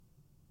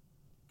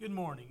Good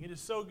morning. It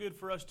is so good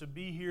for us to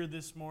be here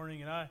this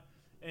morning, and I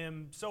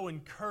am so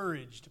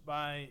encouraged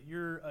by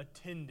your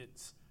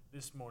attendance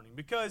this morning.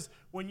 Because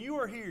when you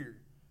are here,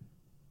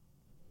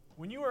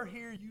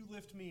 you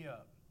lift me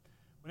up.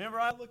 Whenever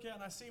I look out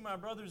and I see my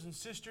brothers and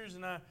sisters,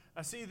 and I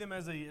see them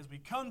as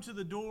we come to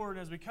the door, and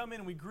as we come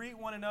in and we greet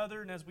one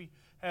another, and as we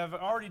have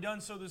already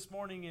done so this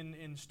morning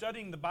in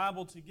studying the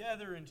Bible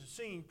together and to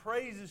singing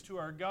praises to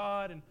our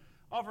God and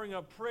offering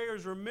up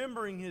prayers,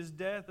 remembering His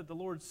death at the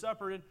Lord's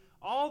Supper, and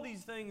all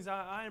these things,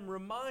 I am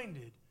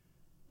reminded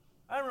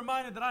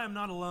that I am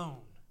not alone.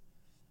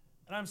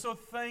 And I'm so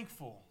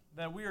thankful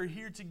that we are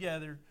here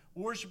together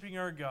worshiping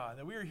our God,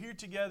 that we are here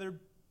together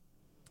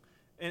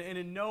and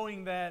in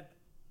knowing that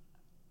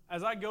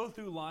as I go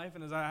through life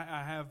and as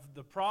I have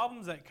the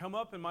problems that come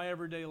up in my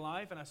everyday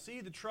life and I see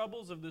the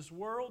troubles of this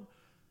world,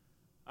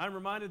 I'm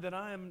reminded that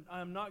I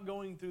am not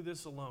going through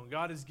this alone.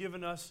 God has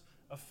given us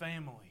a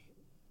family.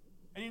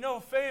 And you know,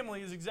 a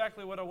family is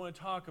exactly what I want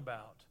to talk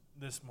about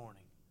this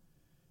morning.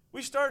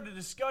 We started a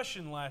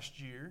discussion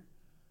last year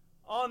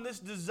on this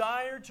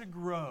desire to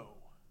grow.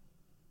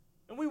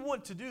 And we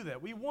want to do that.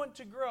 We want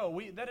to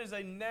grow. That is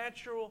a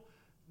natural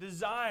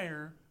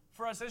desire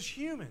for us as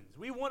humans.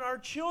 We want our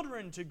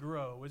children to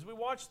grow. As we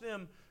watch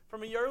them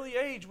from an early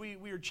age,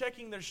 we are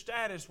checking their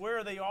status,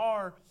 where they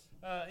are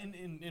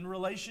in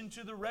relation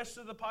to the rest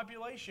of the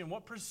population.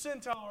 What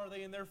percentile are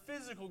they in their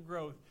physical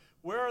growth?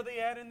 Where are they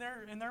at in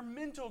their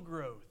mental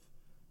growth?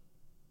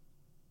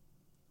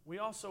 We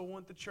also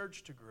want the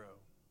church to grow.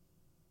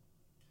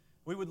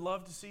 We would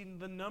love to see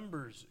the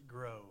numbers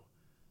grow.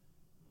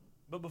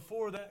 But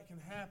before that can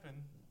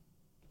happen,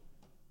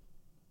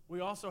 we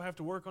also have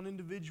to work on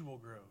individual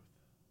growth.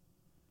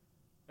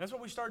 That's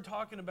what we started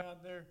talking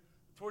about there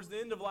towards the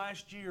end of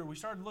last year. We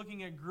started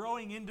looking at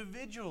growing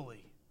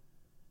individually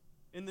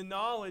in the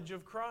knowledge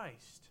of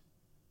Christ.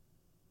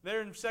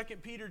 There in 2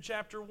 Peter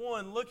chapter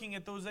 1, looking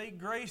at those 8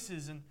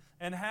 graces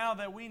and how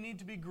that we need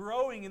to be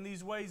growing in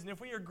these ways. And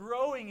if we are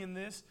growing in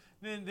this,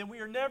 then we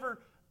are never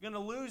going to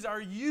lose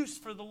our use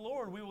for the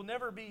Lord. We will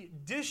never be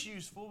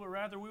disuseful, but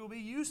rather we will be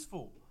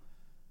useful.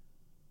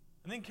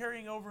 And then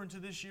carrying over into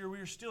this year, we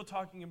are still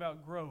talking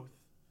about growth.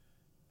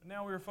 But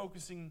now we are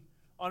focusing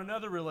on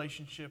another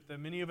relationship that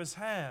many of us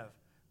have.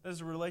 That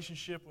is a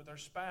relationship with our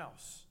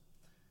spouse.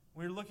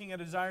 We're looking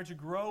at a desire to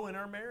grow in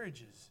our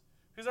marriages.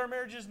 Because our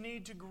marriages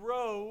need to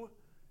grow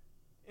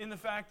in the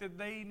fact that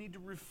they need to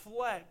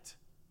reflect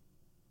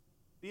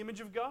the image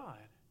of God.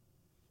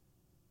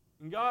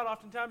 And God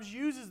oftentimes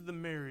uses the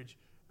marriage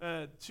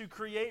to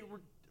create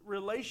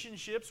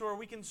relationships where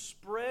we can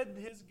spread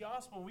His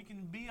gospel. We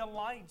can be a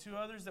light to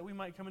others that we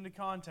might come into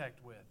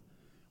contact with.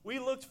 We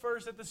looked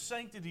first at the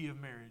sanctity of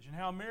marriage and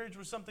how marriage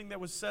was something that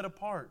was set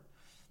apart.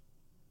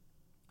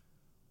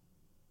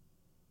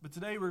 But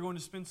today we're going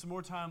to spend some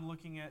more time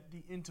looking at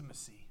the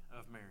intimacy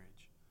of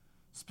marriage.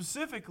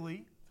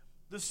 Specifically,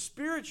 the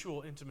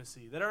spiritual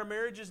intimacy that our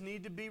marriages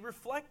need to be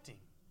reflecting.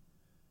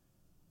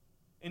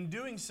 In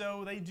doing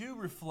so, they do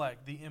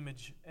reflect the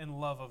image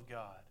and love of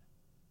God.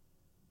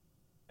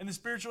 And the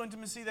spiritual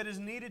intimacy that is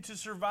needed to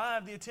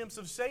survive the attempts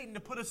of Satan to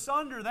put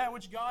asunder that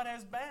which God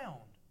has bound.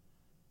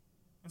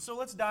 And so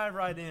let's dive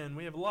right in.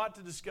 We have a lot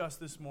to discuss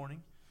this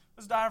morning.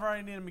 Let's dive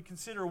right in and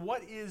consider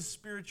what is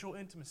spiritual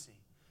intimacy.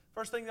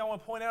 First thing I want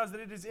to point out is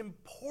that it is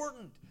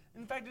important.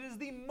 In fact, it is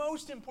the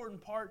most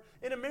important part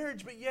in a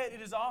marriage, but yet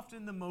it is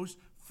often the most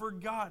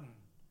forgotten.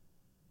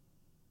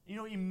 You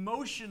know,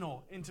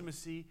 emotional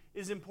intimacy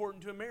is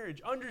important to a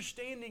marriage.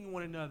 Understanding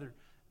one another.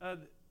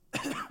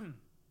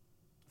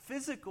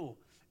 Physical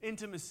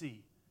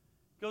intimacy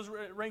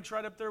ranks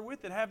right up there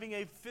with it. Having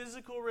a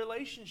physical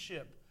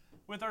relationship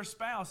with our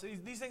spouse.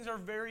 These things are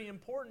very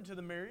important to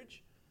the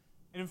marriage.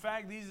 And in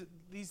fact,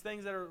 these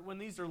things when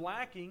these are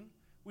lacking,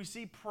 we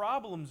see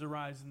problems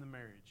arise in the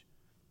marriage.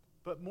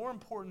 But more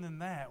important than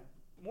that,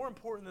 more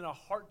important than a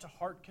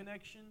heart-to-heart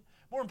connection,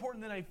 more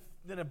important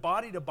than a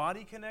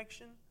body-to-body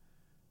connection,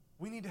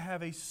 we need to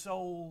have a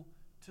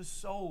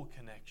soul-to-soul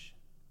connection.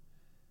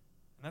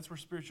 And that's where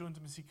spiritual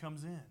intimacy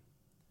comes in.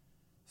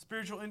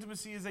 Spiritual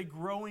intimacy is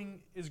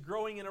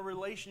growing in a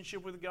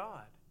relationship with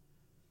God.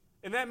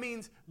 And that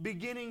means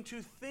beginning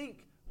to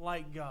think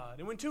like God.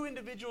 And when two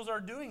individuals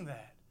are doing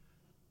that,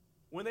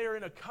 when they are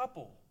in a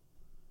couple,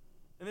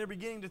 and they're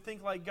beginning to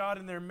think like God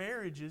in their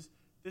marriages,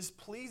 this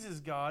pleases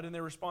God in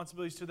their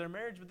responsibilities to their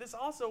marriage, but this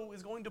also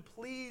is going to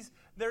please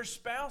their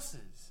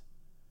spouses.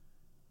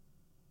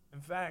 In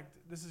fact,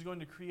 this is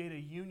going to create a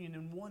union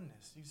and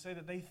oneness. You say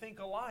that they think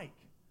alike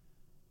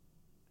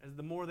as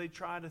the more they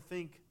try to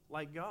think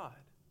like God.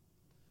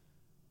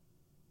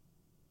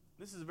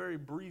 This is a very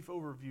brief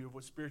overview of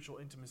what spiritual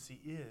intimacy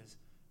is,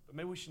 but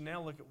maybe we should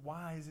now look at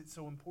why is it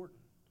so important.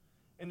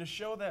 And to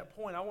show that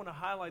point, I want to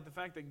highlight the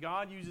fact that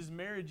God uses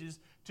marriages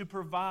to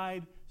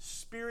provide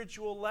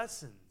spiritual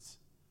lessons.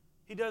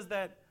 He does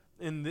that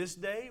in this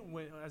day.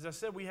 As I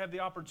said, we have the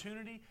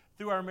opportunity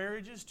through our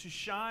marriages to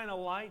shine a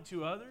light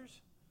to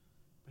others.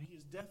 But He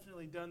has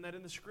definitely done that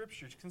in the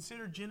Scriptures.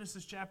 Consider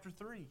Genesis chapter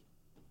 3.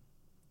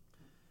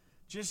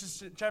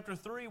 Genesis chapter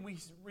 3, we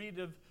read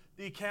of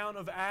the account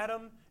of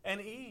Adam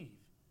and Eve.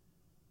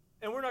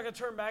 And we're not going to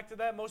turn back to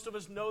that. Most of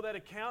us know that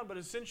account, but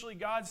essentially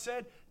God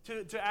said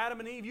to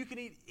Adam and Eve, you can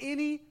eat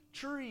any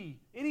tree,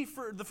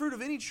 the fruit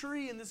of any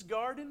tree in this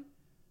garden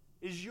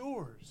is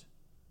yours.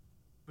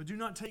 But do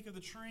not take of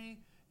the tree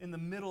in the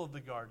middle of the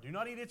garden. Do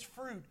not eat its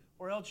fruit,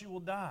 or else you will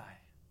die.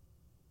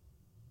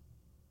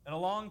 And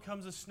along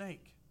comes a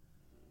snake,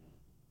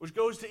 which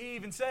goes to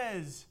Eve and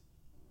says,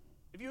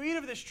 if you eat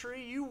of this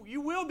tree,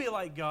 you will be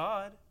like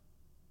God.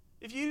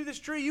 If you eat of this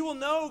tree, you will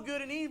know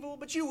good and evil,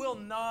 but you will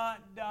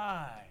not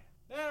die.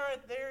 That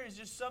right there is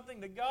just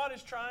something that God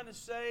is trying to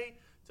say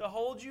to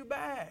hold you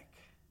back.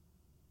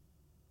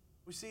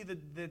 We see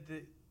that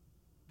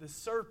the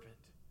serpent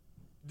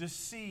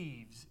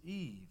deceives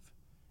Eve,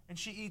 and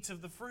she eats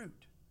of the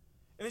fruit.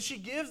 And then she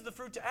gives the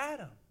fruit to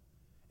Adam.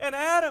 And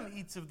Adam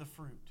eats of the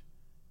fruit.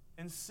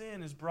 And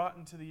sin is brought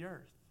into the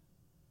earth.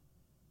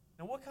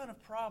 Now, what kind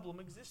of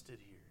problem existed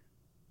here?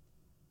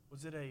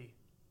 Was it a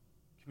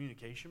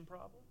communication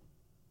problem?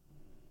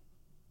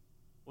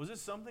 Was it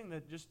something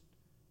that just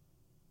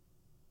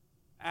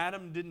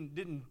Adam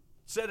didn't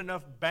set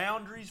enough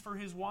boundaries for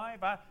his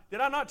wife?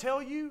 Did I not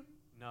tell you?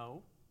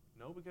 No,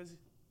 because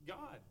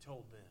God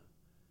told them.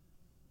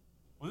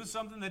 Was it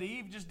something that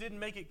Eve just didn't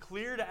make it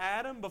clear to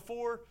Adam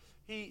before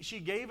she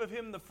gave of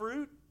him the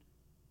fruit?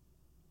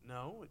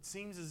 No, it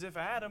seems as if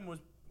Adam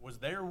was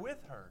there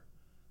with her.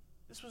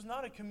 This was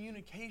not a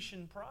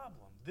communication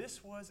problem.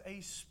 This was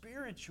a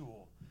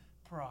spiritual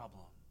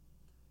problem.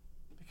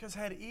 Because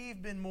had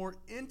Eve been more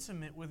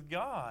intimate with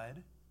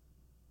God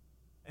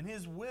and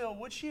His will,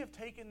 would she have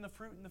taken the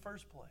fruit in the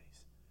first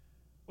place?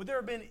 Would there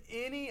have been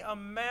any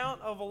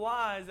amount of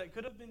lies that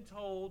could have been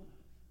told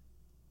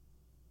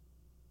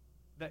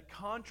that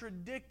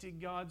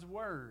contradicted God's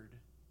word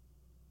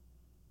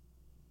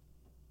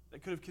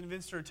that could have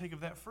convinced her to take of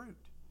that fruit?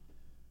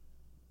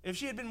 If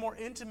she had been more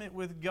intimate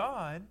with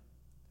God,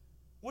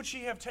 would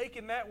she have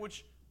taken that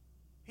which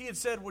He had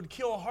said would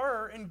kill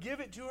her and give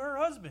it to her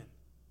husband,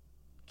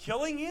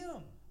 killing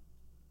him?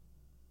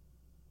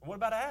 And what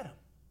about Adam?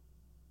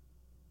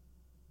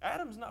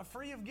 Adam's not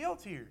free of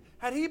guilt here.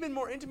 Had he been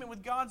more intimate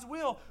with God's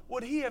will,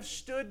 would he have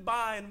stood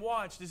by and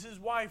watched as his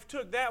wife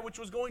took that which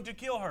was going to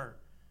kill her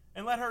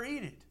and let her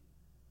eat it?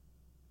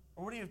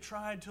 Or would he have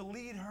tried to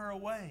lead her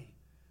away,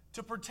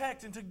 to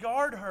protect and to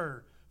guard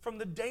her from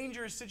the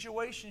dangerous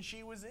situation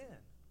she was in?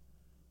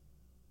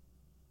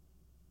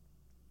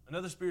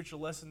 Another spiritual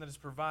lesson that is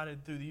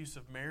provided through the use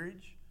of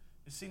marriage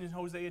is seen in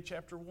Hosea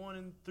chapter 1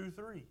 and through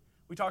 3.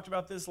 We talked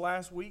about this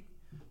last week.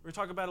 We're going to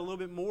talk about it a little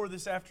bit more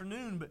this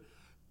afternoon, but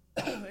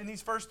in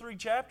these first 3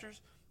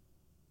 chapters,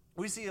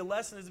 we see a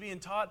lesson is being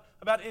taught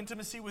about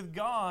intimacy with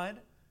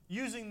God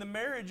using the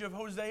marriage of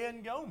Hosea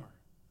and Gomer.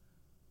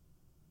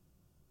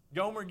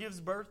 Gomer gives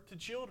birth to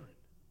children.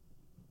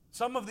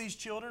 Some of these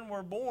children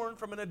were born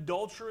from an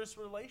adulterous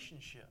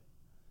relationship.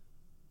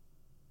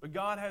 But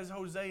God has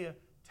Hosea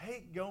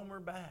take Gomer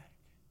back.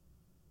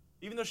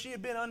 Even though she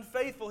had been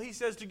unfaithful, he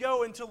says to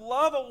go and to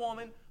love a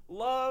woman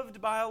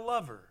loved by a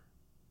lover.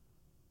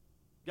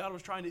 God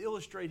was trying to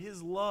illustrate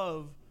His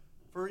love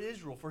for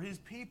Israel, for His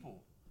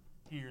people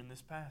here in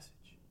this passage.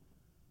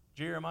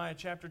 Jeremiah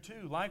chapter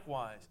 2,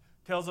 likewise,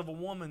 tells of a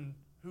woman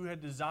who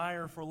had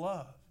desire for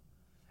love.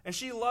 And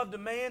she loved a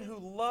man who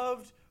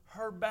loved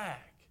her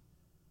back.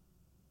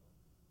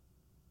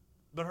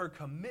 But her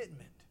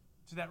commitment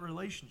to that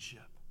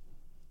relationship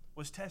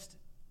was tested.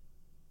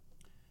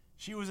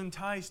 She was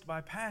enticed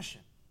by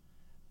passion,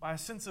 by a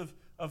sense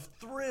of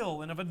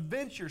thrill and of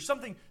adventure,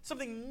 something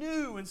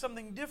new and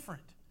something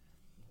different.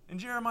 And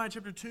Jeremiah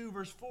chapter 2,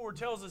 verse 4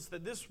 tells us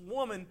that this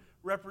woman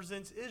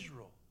represents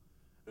Israel,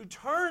 who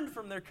turned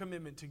from their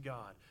commitment to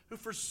God, who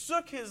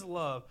forsook His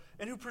love,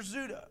 and who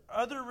pursued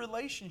other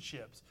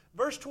relationships.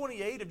 Verse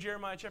 28 of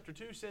Jeremiah chapter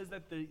 2 says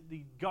that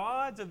the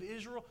gods of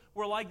Israel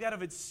were like that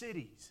of its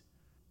cities.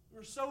 They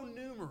were so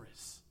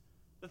numerous,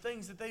 the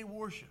things that they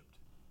worshipped.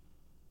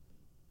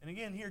 And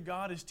again, here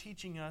God is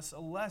teaching us a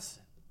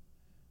lesson,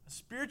 a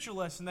spiritual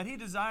lesson that He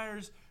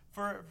desires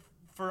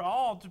for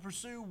all to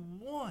pursue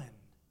one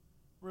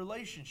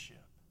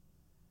relationship.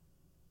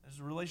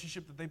 There's a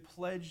relationship that they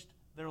pledged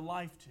their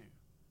life to.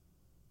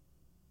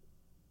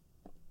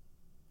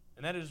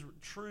 And that is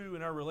true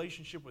in our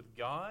relationship with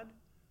God,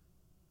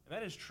 and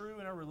that is true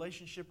in our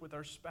relationship with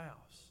our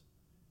spouse.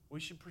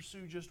 We should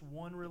pursue just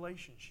one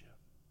relationship.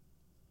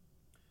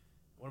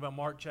 What about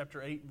Mark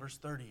chapter 8, verse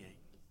 38?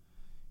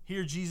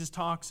 Here Jesus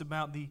talks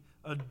about the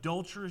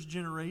adulterous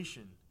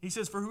generation. He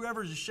says, "For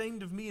whoever is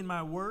ashamed of me and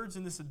my words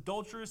in this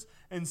adulterous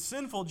and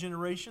sinful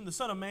generation, the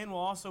Son of Man will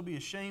also be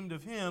ashamed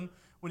of him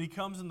when He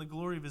comes in the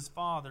glory of His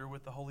Father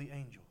with the holy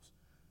angels."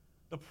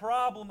 The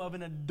problem of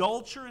an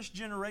adulterous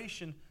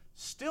generation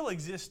still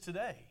exists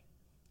today,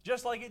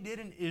 just like it did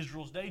in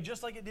Israel's day,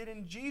 just like it did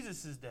in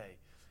Jesus' day.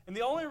 And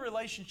the only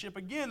relationship,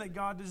 again, that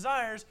God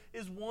desires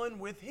is one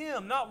with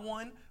Him, not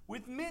one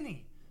with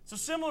many. So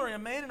similarly, a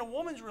man and a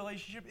woman's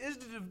relationship is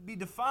to be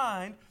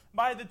defined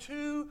by the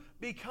two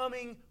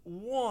becoming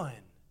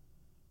one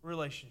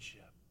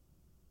relationship,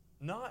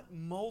 not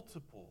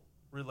multiple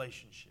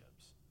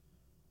relationships.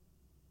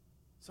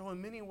 So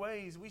in many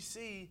ways, we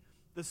see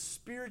the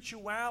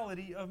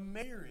spirituality of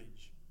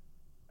marriage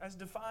as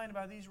defined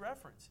by these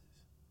references.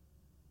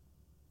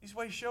 These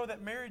ways show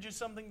that marriage is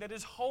something that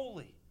is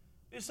holy.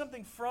 It is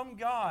something from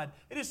God.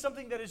 It is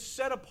something that is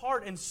set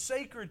apart and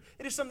sacred.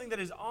 It is something that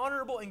is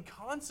honorable and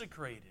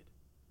consecrated.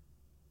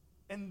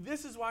 And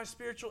this is why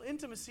spiritual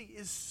intimacy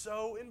is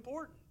so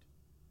important.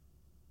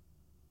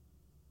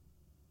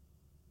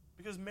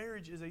 Because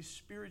marriage is a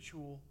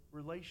spiritual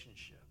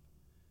relationship.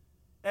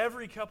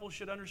 Every couple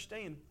should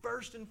understand,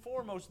 first and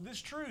foremost,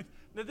 this truth,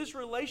 that this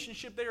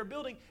relationship they are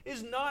building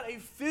is not a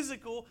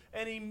physical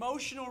and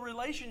emotional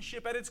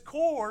relationship. At its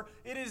core,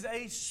 it is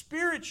a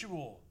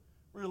spiritual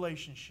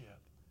relationship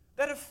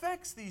that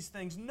affects these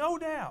things, no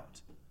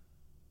doubt,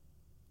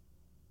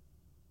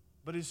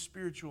 but is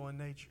spiritual in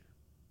nature.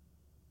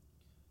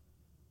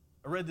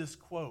 I read this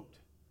quote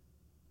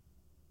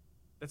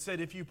that said,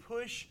 if you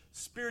push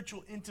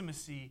spiritual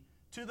intimacy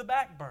to the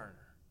back burner,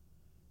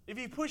 if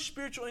you push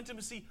spiritual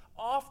intimacy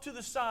off to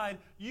the side,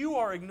 you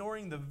are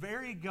ignoring the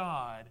very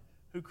God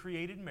who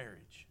created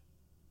marriage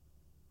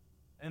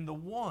and the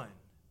one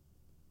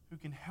who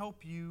can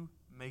help you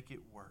make it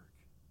work.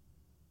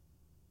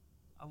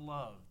 I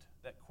loved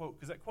that quote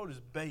because that quote is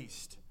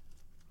based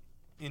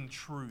in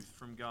truth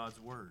from God's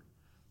Word.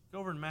 Go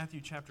over in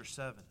Matthew chapter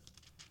 7.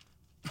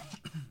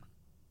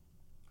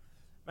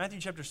 Matthew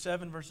chapter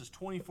 7, verses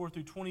 24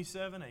 through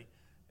 27,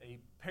 a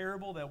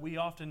parable that we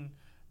often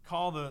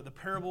call the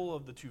parable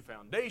of the two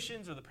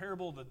foundations, or the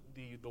parable of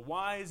the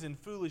wise and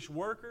foolish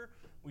worker.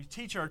 We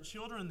teach our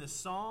children this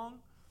song.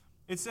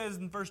 It says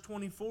in verse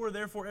 24,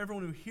 therefore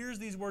everyone who hears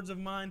these words of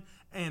mine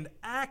and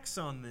acts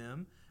on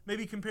them may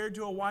be compared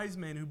to a wise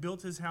man who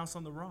built his house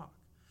on the rock.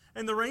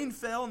 And the rain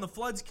fell, and the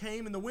floods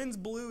came, and the winds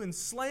blew and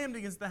slammed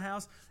against the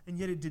house, and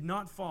yet it did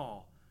not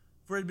fall,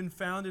 for it had been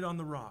founded on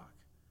the rock.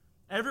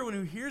 Everyone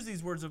who hears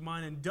these words of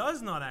mine and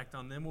does not act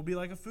on them will be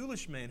like a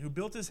foolish man who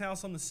built his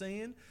house on the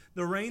sand.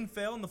 The rain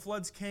fell, and the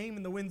floods came,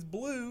 and the winds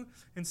blew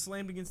and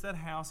slammed against that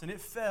house, and it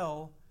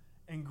fell,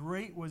 and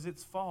great was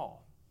its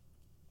fall.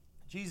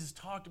 Jesus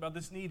talked about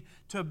this need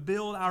to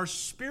build our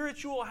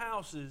spiritual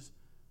houses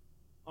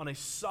on a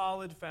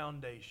solid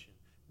foundation,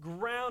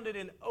 grounded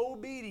in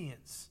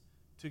obedience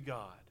to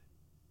God,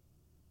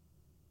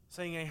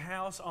 saying a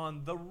house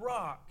on the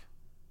rock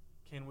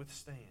can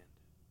withstand.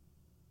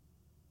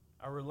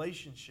 Our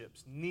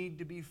relationships need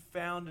to be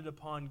founded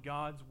upon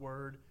God's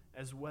Word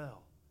as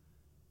well.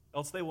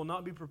 Else they will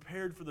not be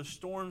prepared for the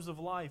storms of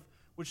life,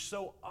 which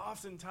so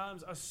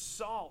oftentimes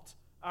assault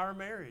our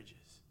marriages.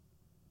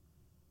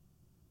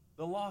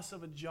 The loss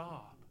of a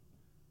job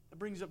that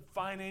brings up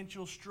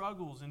financial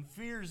struggles and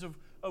fears of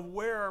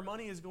where our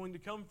money is going to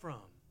come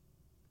from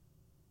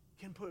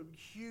can put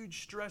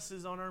huge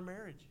stresses on our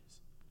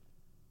marriages.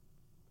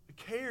 The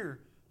care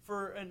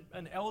for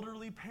an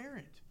elderly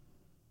parent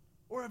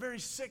or a very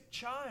sick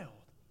child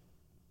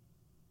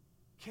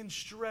can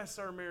stress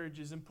our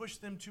marriages and push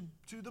them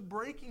to the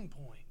breaking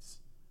points.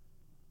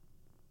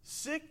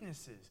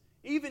 Sicknesses,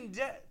 even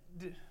death.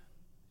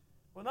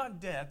 Well,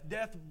 not death.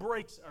 Death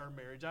breaks our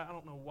marriage. I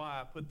don't know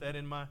why I put that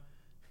in my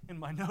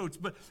notes,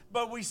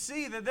 but we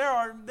see that there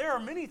are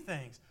many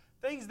things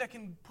that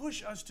can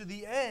push us to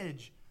the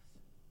edge.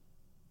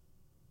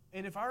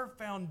 And if our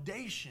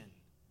foundation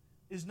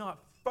is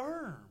not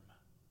firm,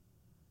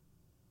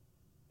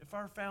 if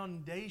our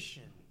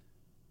foundation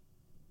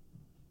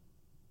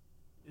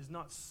is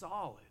not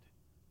solid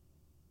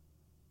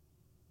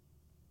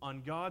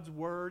on God's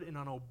Word and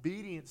on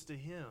obedience to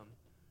Him,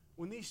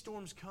 when these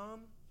storms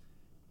come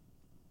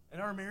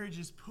and our marriage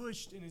is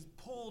pushed and is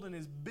pulled and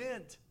is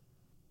bent,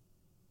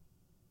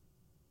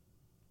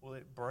 will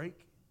it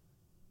break?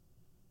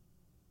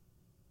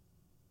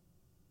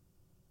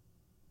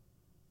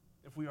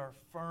 If we are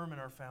firm in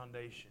our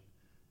foundation,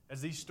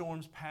 as these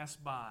storms pass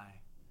by,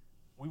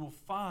 we will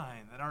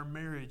find that our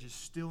marriage is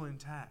still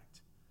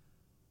intact.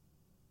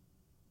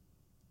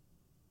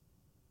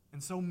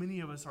 And so many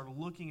of us are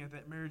looking at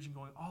that marriage and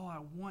going, all I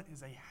want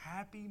is a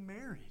happy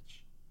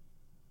marriage.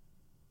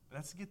 But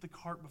that's to get the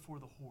cart before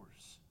the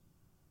horse.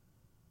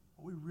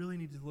 What we really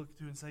need to look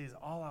through and say is,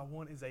 all I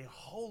want is a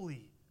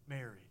holy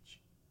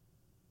marriage.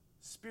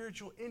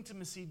 Spiritual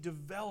intimacy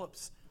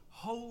develops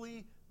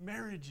holy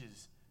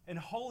marriages, and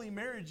holy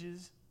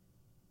marriages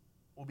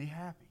will be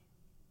happy.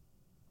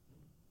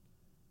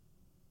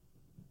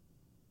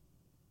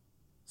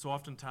 So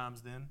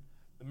oftentimes then,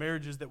 the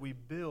marriages that we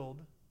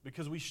build,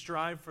 because we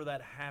strive for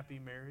that happy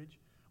marriage,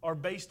 are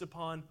based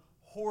upon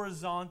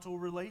horizontal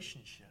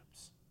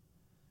relationships.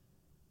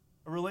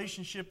 A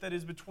relationship that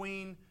is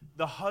between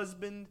the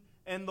husband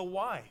and the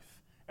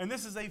wife. And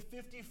this is a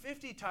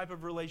 50-50 type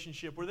of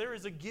relationship where there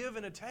is a give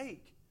and a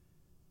take.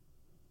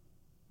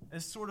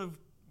 It's sort of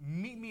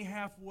meet me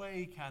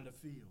halfway kind of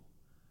feel.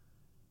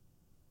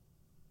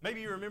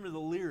 Maybe you remember the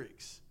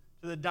lyrics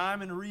to the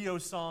Diamond Rio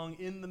song,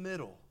 In the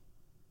Middle.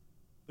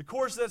 The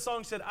chorus of that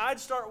song said, I'd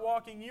start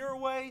walking your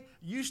way,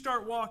 you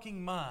start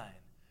walking mine.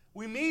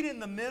 We meet in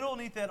the middle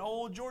beneath that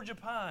old Georgia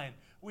pine.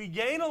 We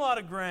gain a lot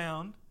of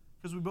ground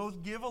because we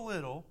both give a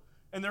little,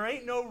 and there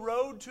ain't no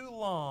road too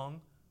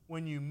long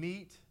when you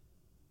meet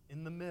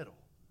in the middle.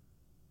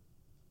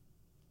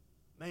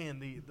 Man,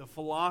 the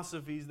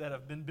philosophies that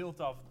have been built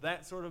off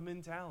that sort of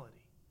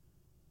mentality.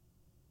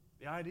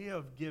 The idea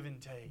of give and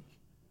take.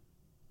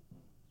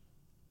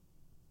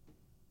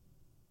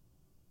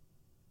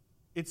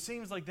 It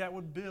seems like that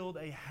would build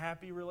a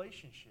happy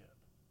relationship.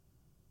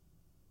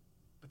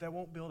 But that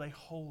won't build a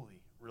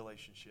holy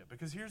relationship.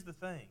 Because here's the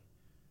thing.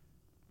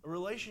 A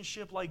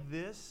relationship like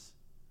this,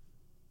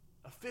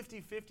 a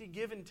 50-50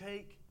 give and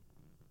take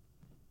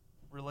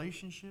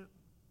relationship,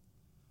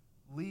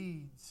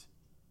 leads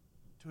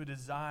to a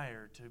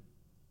desire,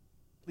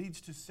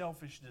 leads to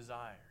selfish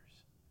desires.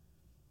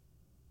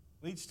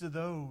 Leads to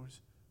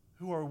those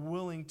who are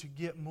willing to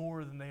get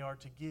more than they are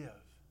to give.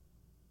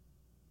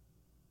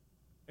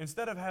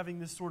 Instead of having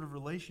this sort of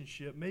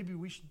relationship, maybe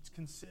we should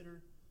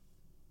consider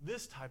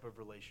this type of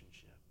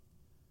relationship.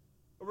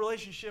 A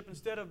relationship,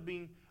 instead of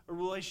being a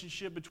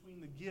relationship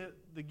between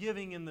the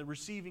giving and the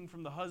receiving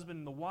from the husband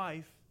and the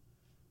wife,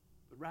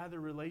 but rather a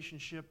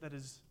relationship that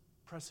is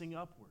pressing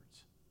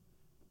upwards,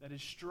 that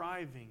is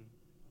striving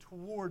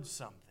towards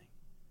something,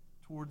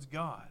 towards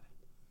God.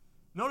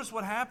 Notice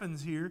what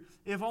happens here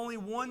if only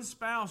one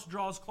spouse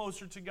draws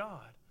closer to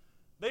God.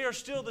 They are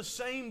still the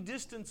same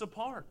distance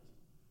apart.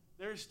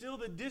 There is still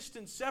the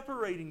distance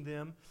separating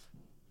them,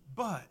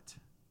 but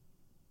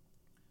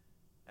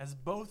as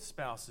both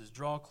spouses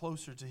draw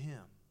closer to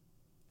Him,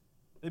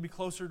 they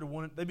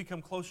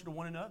become closer to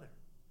one another.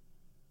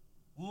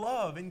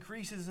 Love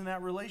increases in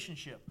that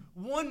relationship.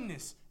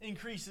 Oneness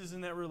increases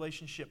in that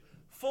relationship.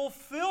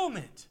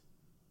 Fulfillment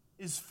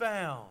is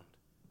found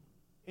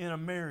in a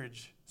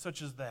marriage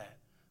such as that.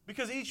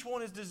 Because each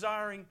one is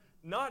desiring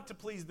not to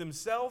please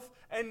themselves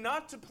and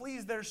not to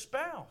please their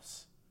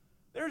spouse.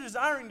 They're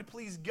desiring to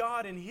please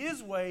God in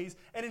His ways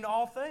and in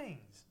all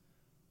things.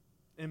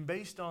 And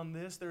based on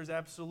this, there is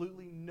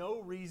absolutely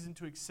no reason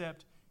to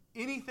accept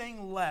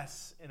anything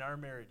less in our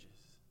marriages.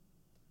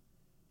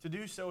 To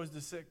do so is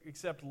to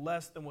accept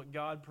less than what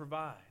God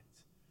provides.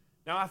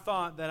 Now, I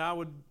thought that I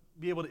would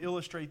be able to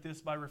illustrate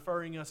this by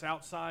referring us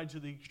outside to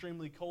the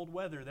extremely cold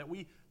weather that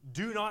we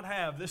do not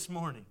have this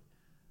morning.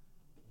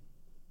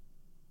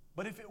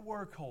 But if it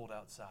were cold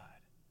outside,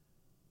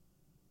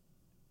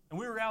 and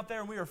we were out there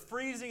and we were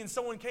freezing, and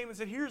someone came and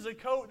said, "Here's a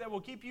coat that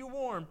will keep you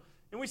warm,"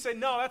 and we say,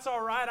 "No, that's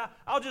all right.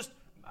 I'll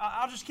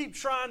just keep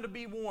trying to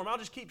be warm. I'll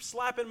just keep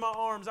slapping my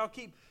arms. I'll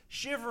keep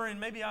shivering.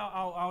 Maybe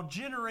I'll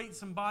generate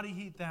some body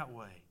heat that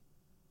way."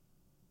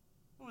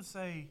 We would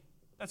say,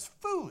 "That's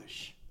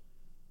foolish.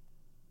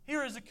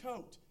 Here is a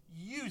coat.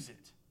 Use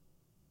it."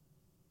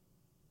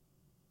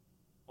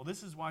 Well,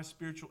 this is why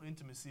spiritual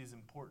intimacy is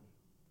important.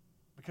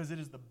 Because it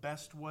is the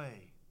best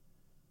way.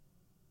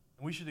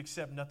 And we should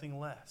accept nothing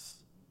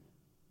less.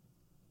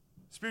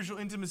 Spiritual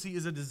intimacy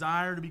is a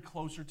desire to be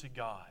closer to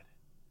God.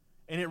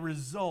 And it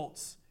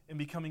results in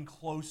becoming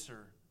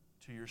closer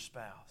to your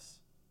spouse.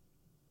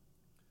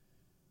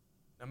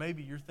 Now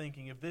maybe you're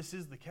thinking, if this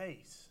is the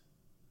case,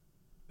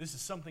 this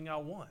is something I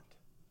want.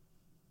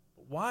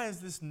 But why is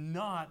this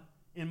not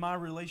in my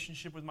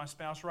relationship with my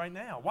spouse right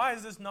now? Why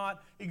is this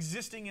not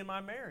existing in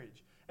my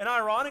marriage? And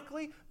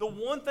ironically, the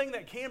one thing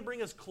that can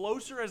bring us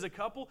closer as a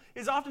couple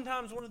is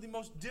oftentimes one of the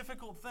most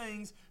difficult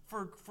things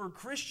for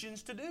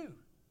Christians to do.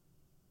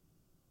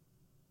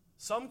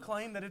 Some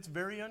claim that it's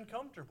very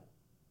uncomfortable.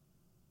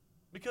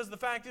 Because the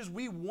fact is,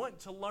 we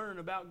want to learn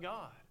about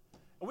God.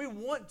 And we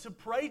want to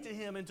pray to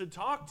Him and to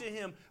talk to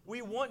Him.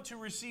 We want to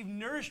receive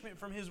nourishment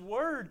from His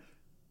Word.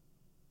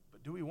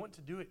 But do we want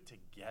to do it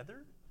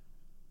together?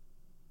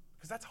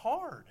 Because that's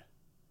hard.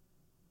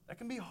 That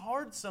can be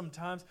hard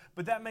sometimes,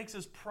 but that makes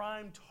us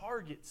prime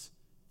targets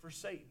for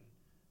Satan,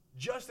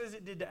 just as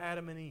it did to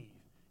Adam and Eve.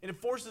 And it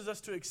forces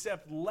us to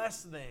accept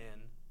less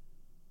than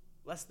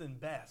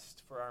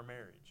best for our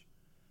marriage.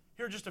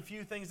 Here are just a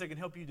few things that can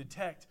help you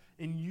detect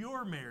in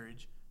your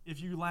marriage if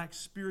you lack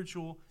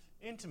spiritual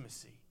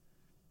intimacy.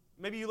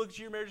 Maybe you look at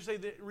your marriage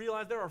and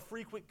realize there are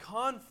frequent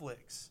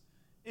conflicts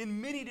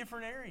in many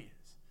different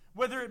areas,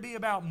 whether it be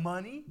about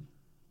money,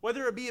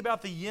 whether it be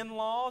about the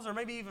in-laws, or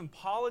maybe even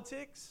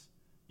politics.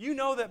 You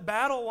know that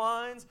battle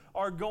lines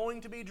are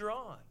going to be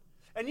drawn.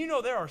 And you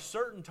know there are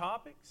certain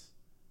topics.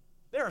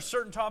 There are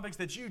certain topics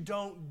that you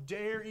don't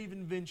dare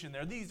even mention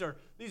there. These are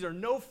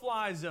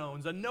no-fly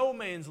zones, a no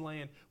man's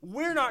land.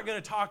 We're not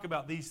going to talk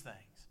about these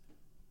things.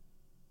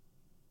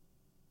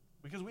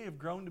 Because we have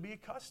grown to be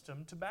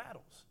accustomed to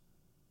battles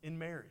in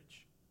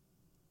marriage.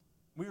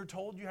 We are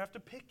told you have to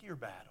pick your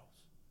battles.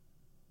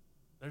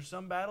 There's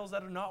some battles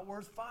that are not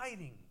worth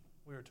fighting,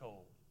 we are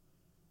told.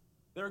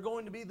 There are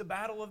going to be the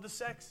battle of the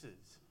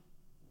sexes.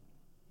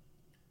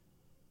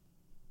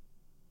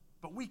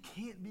 But we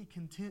can't be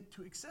content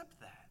to accept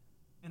that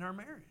in our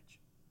marriage.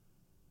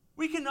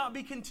 We cannot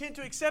be content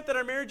to accept that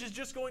our marriage is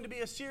just going to be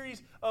a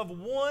series of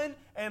won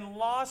and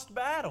lost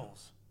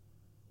battles.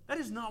 That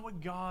is not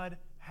what God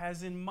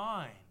has in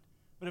mind.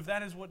 But if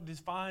that is what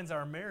defines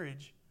our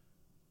marriage,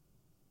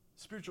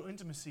 spiritual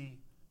intimacy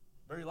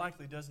very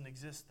likely doesn't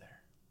exist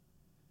there.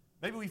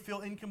 Maybe we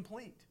feel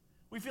incomplete.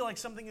 We feel like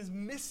something is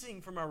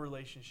missing from our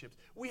relationships.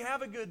 We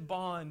have a good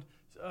bond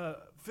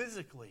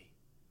physically,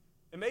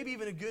 and maybe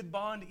even a good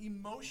bond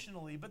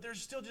emotionally, but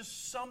there's still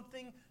just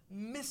something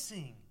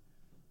missing.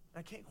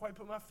 I can't quite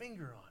put my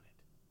finger on it.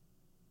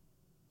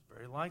 It's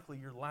very likely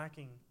you're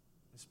lacking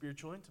in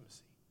spiritual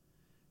intimacy.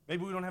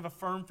 Maybe we don't have a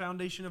firm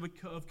foundation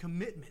of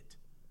commitment.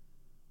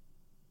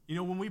 You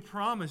know, when we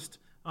promised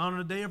on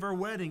the day of our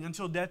wedding,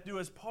 until death do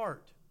us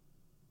part,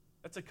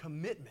 that's a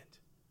commitment.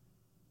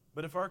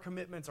 But if our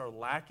commitments are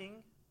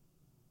lacking,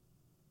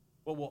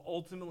 what will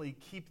ultimately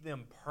keep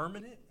them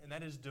permanent, and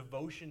that is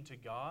devotion to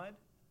God,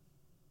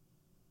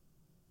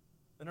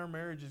 then our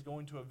marriage is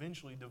going to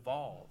eventually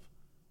devolve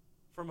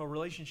from a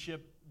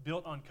relationship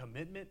built on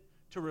commitment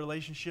to a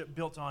relationship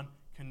built on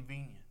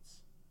convenience.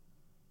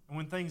 And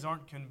when things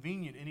aren't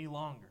convenient any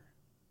longer,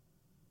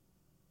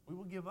 we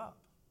will give up.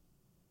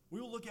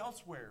 We will look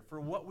elsewhere for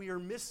what we are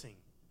missing.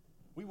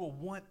 We will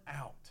want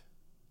out.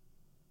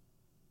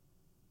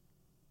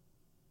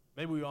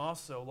 Maybe we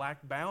also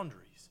lack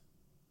boundaries.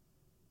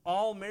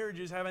 All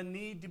marriages have a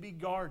need to be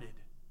guarded.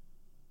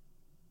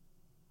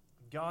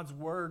 God's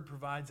Word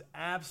provides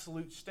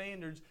absolute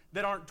standards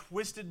that aren't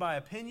twisted by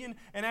opinion,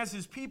 and as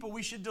His people,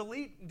 we should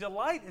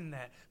delight in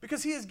that,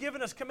 because He has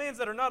given us commands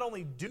that are not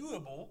only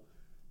doable.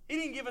 He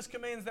didn't give us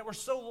commands that were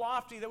so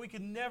lofty that we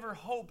could never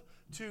hope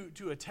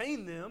to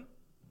attain them.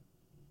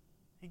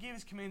 He gave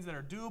us commands that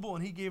are doable,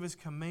 and He gave us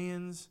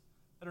commands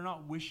that are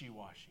not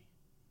wishy-washy.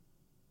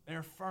 They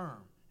are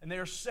firm, and they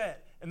are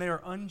set, and they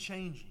are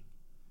unchanging.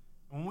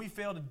 And when we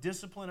fail to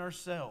discipline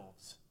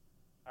ourselves,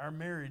 our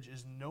marriage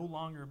is no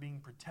longer being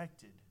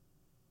protected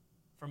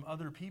from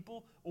other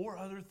people or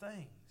other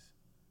things.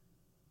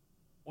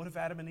 What if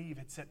Adam and Eve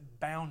had set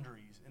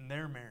boundaries in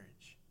their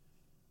marriage?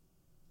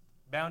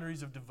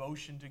 Boundaries of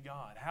devotion to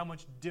God. How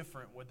much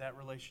different would that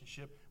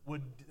relationship,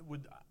 would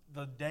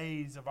the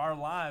days of our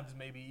lives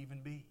maybe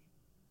even be?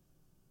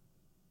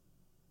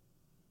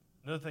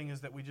 Another thing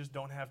is that we just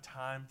don't have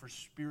time for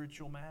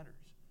spiritual matters,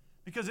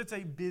 because it's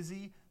a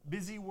busy,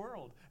 busy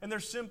world. And there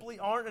simply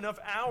aren't enough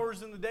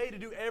hours in the day to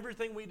do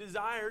everything we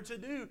desire to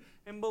do.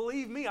 And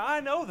believe me,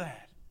 I know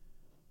that.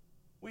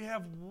 We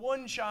have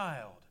one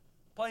child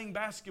playing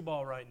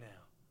basketball right now.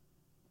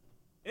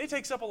 And it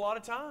takes up a lot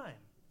of time.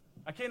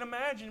 I can't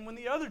imagine when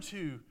the other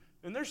two,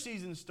 when their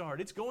seasons start.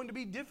 It's going to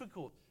be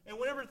difficult. And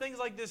whenever things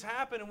like this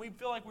happen and we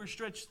feel like we're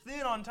stretched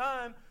thin on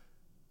time,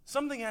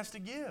 something has to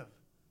give.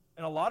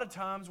 And a lot of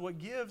times what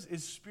gives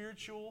is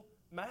spiritual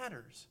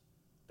matters.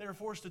 They are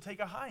forced to take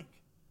a hike.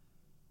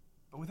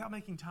 But without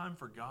making time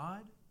for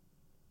God,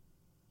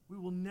 we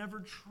will never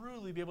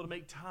truly be able to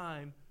make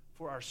time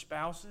for our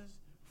spouses,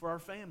 for our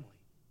family.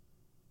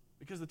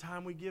 Because the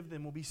time we give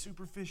them will be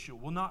superficial,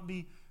 will not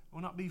be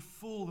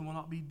full, and will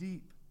not be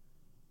deep.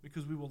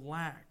 Because we will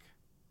lack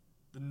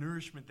the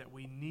nourishment that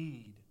we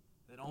need,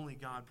 that only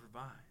God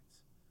provides.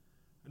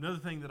 Another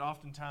thing that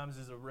oftentimes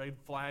is a red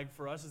flag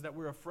for us is that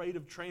we're afraid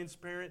of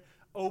transparent,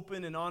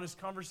 open, and honest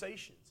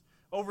conversations.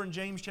 Over in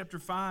James chapter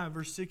 5,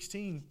 verse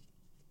 16,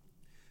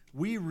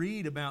 we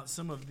read about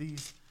some of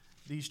these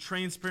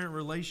transparent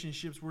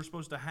relationships we're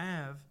supposed to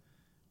have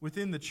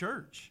within the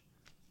church.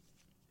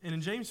 And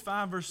in James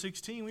 5, verse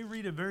 16, we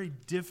read a very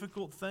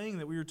difficult thing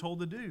that we are told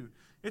to do.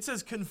 It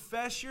says,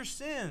 confess your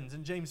sins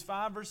in James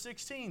 5, verse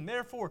 16.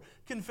 Therefore,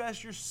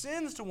 confess your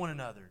sins to one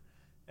another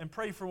and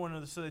pray for one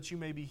another so that you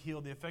may be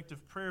healed. The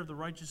effective prayer of the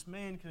righteous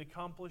man can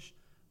accomplish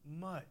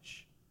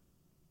much.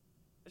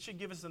 That should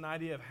give us an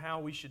idea of how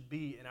we should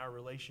be in our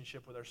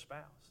relationship with our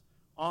spouse.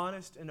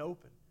 Honest and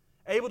open.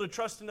 Able to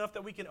trust enough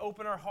that we can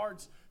open our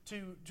hearts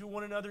to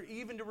one another,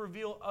 even to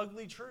reveal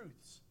ugly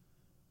truths.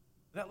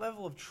 That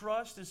level of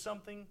trust is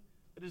something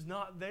that is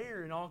not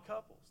there in all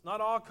couples.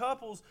 Not all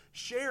couples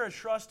share a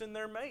trust in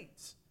their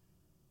mates.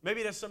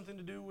 Maybe it has something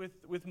to do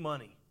with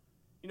money.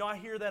 You know, I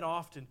hear that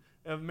often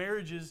of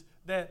marriages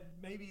that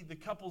maybe the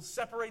couples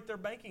separate their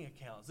banking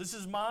accounts. This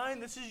is mine,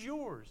 this is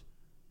yours.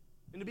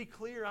 And to be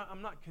clear,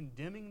 I'm not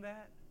condemning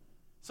that.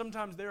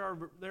 Sometimes there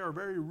are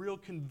very real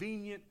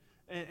convenient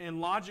and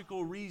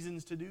logical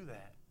reasons to do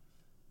that.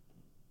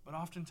 But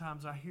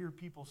oftentimes I hear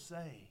people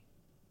say,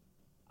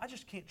 I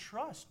just can't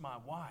trust my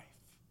wife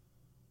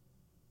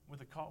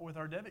with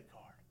our debit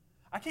card.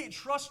 I can't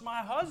trust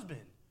my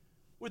husband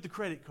with the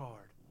credit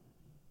card.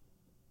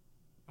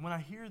 And when I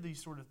hear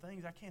these sort of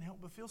things, I can't help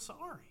but feel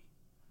sorry.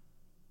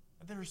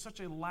 There is such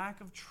a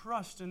lack of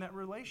trust in that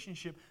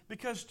relationship,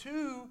 because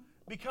two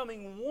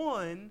becoming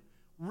one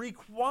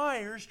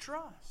requires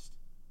trust.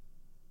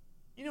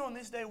 You know, in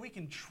this day we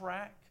can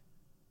track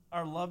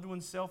our loved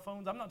ones' cell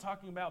phones. I'm not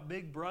talking about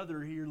Big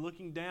Brother here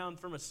looking down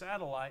from a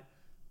satellite.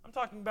 I'm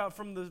talking about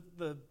from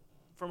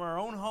our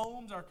own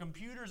homes, our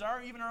computers,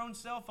 even our own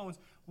cell phones.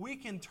 We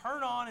can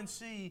turn on and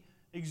see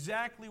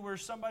exactly where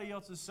somebody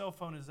else's cell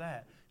phone is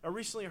at. I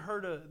recently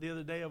heard the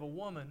other day of a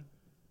woman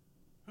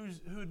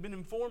who had been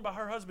informed by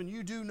her husband,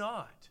 you do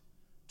not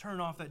turn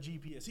off that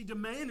GPS. He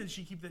demanded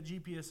she keep that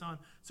GPS on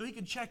so he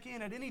could check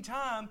in at any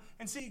time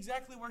and see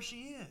exactly where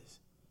she is.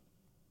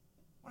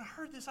 When I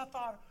heard this, I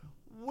thought,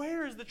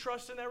 where is the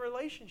trust in that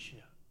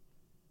relationship?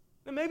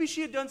 Now, maybe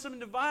she had done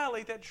something to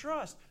violate that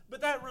trust,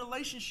 but that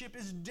relationship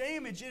is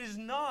damaged. It is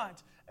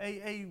not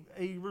a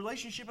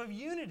relationship of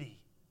unity.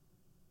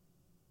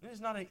 It is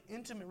not an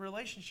intimate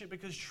relationship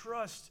because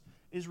trust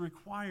is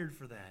required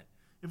for that.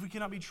 If we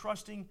cannot be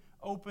trusting,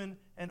 open,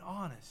 and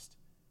honest,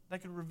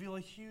 that could reveal a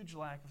huge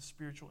lack of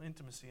spiritual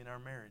intimacy in our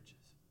marriages.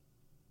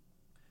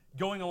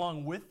 Going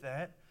along with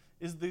that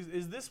is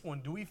this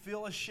one. Do we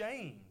feel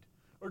ashamed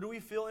or do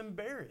we feel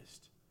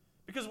embarrassed?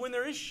 Because when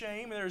there is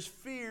shame and there is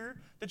fear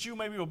that you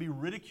maybe will be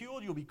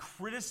ridiculed, you'll be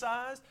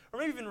criticized, or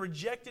maybe even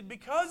rejected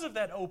because of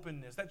that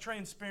openness, that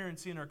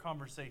transparency in our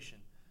conversation,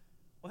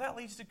 well, that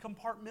leads to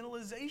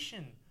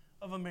compartmentalization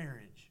of a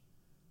marriage.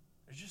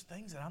 There's just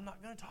things that I'm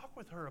not going to talk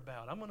with her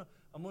about. I'm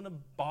going to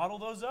bottle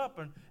those up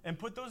and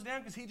put those down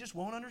because he just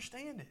won't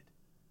understand it.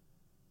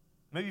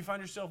 Maybe you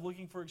find yourself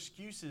looking for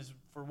excuses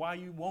for why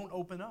you won't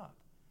open up,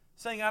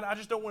 saying, I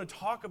just don't want to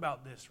talk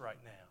about this right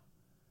now.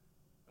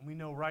 And we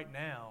know right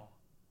now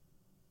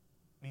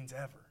means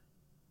ever.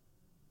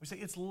 We say,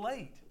 it's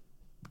late.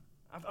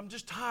 I'm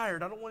just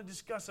tired. I don't want to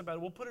discuss about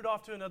it. We'll put it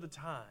off to another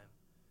time.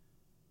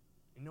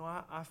 You know,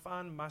 I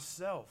find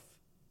myself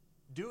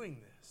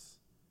doing this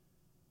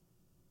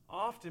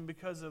often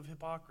because of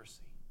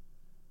hypocrisy.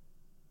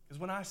 Because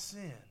when I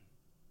sin,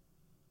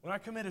 when I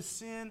commit a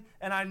sin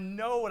and I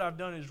know what I've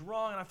done is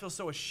wrong and I feel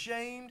so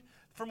ashamed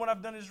from what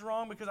I've done is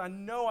wrong because I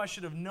know I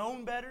should have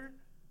known better,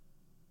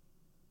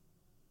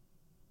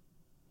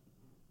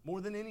 more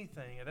than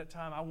anything, at that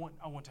time, I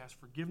want to ask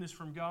forgiveness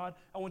from God.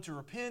 I want to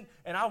repent,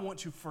 and I want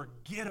to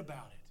forget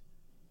about it.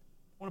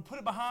 I want to put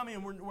it behind me,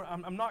 and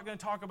I'm not going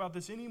to talk about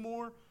this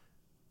anymore.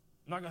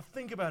 I'm not going to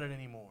think about it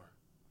anymore.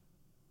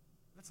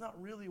 That's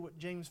not really what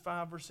James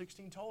 5, verse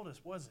 16 told us,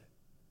 was it?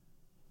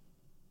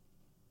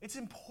 It's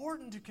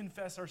important to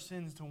confess our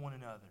sins to one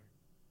another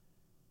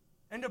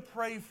and to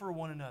pray for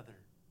one another.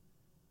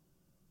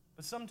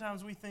 But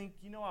sometimes we think,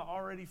 I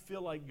already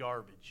feel like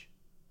garbage.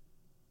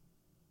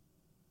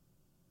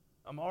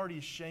 I'm already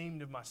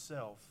ashamed of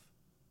myself.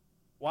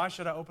 Why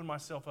should I open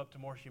myself up to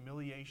more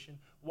humiliation?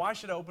 Why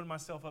should I open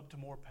myself up to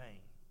more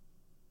pain?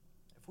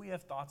 If we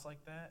have thoughts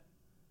like that,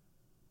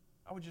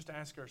 I would just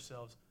ask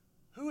ourselves,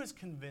 who has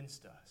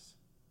convinced us?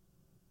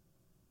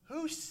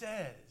 Who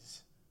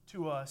says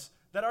to us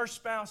that our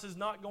spouse is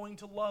not going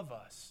to love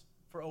us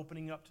for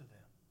opening up to them?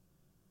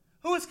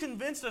 Who has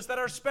convinced us that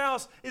our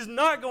spouse is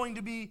not going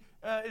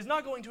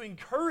to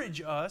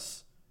encourage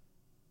us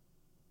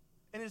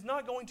and is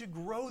not going to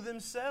grow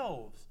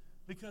themselves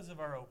because of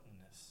our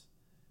openness?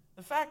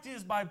 The fact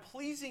is, by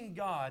pleasing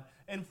God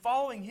and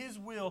following His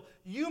will,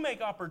 you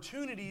make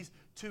opportunities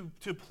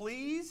to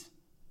please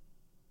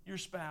your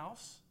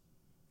spouse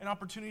and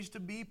opportunities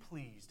to be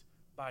pleased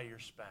by your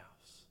spouse.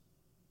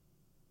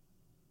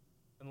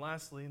 And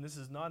lastly, and this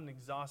is not an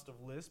exhaustive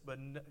list, but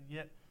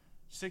yet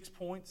 8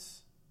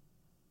 points,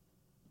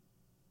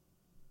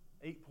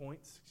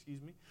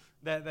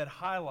 that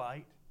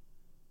highlight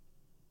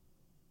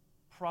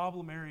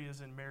problem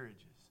areas in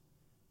marriages.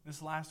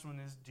 This last one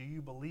is, do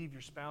you believe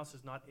your spouse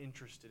is not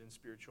interested in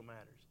spiritual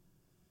matters?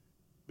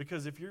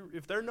 Because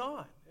if they're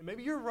not, and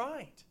maybe you're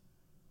right,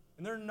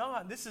 and they're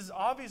not, this is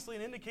obviously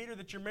an indicator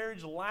that your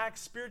marriage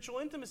lacks spiritual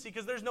intimacy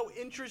because there's no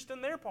interest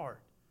in their part.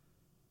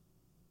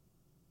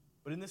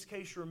 But in this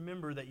case,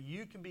 remember that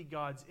you can be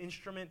God's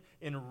instrument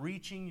in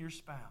reaching your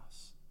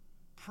spouse.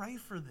 Pray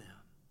for them.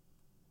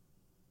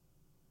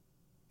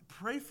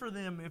 Pray for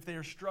them if they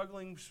are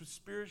struggling with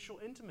spiritual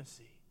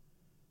intimacy.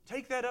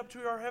 Take that up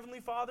to our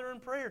Heavenly Father in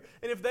prayer.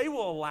 And if they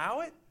will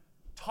allow it,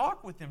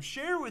 talk with them.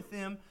 Share with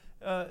them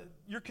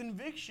your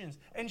convictions.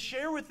 And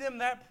share with them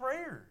that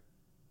prayer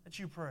that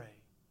you pray.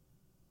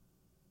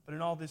 But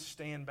in all this,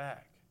 stand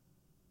back.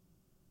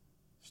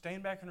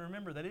 Stand back and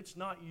remember that it's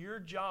not your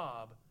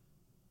job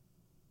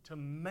to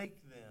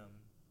make them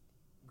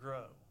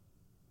grow.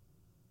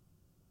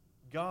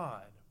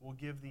 God will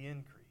give the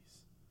increase.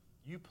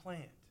 You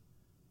plant,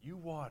 you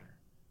water.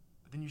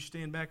 But then you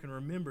stand back and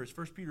remember, as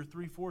 1 Peter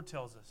 3:4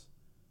 tells us,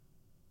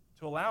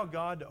 to allow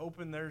God to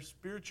open their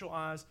spiritual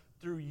eyes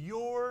through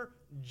your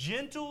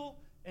gentle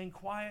and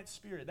quiet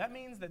spirit. That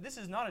means that this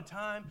is not a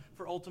time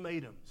for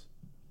ultimatums.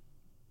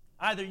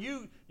 Either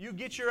you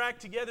get your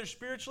act together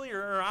spiritually,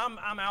 or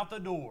I'm out the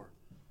door.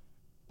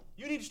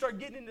 You need to start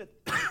getting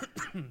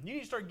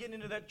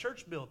into that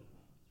church building.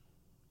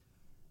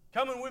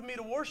 Coming with me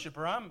to worship,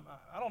 or I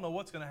don't know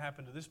what's going to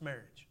happen to this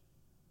marriage.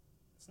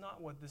 It's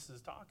not what this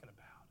is talking about.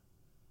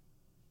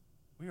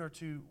 We are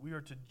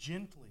to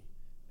gently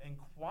and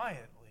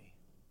quietly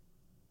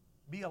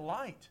be a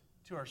light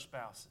to our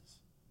spouses.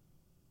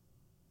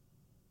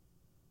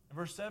 And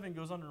verse 7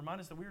 goes on to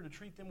remind us that we are to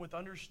treat them with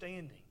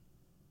understanding,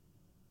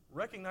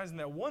 recognizing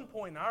that at one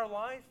point in our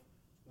life,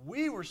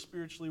 we were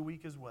spiritually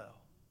weak as well.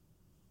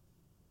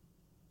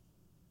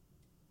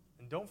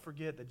 And don't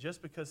forget that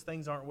just because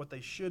things aren't what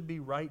they should be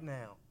right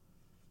now,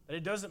 that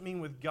it doesn't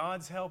mean with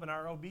God's help and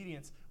our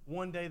obedience,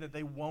 one day that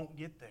they won't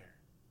get there.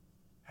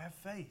 Have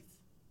faith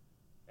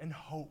and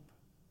hope,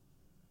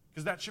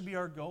 because that should be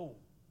our goal,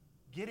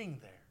 getting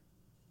there.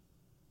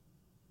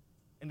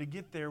 And to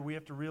get there, we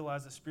have to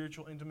realize that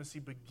spiritual intimacy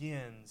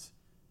begins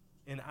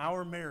in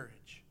our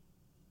marriage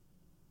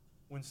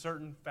when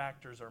certain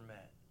factors are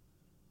met.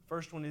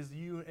 First one is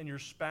you and your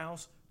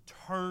spouse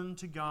turn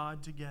to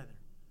God together,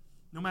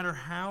 no matter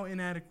how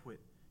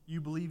inadequate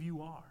you believe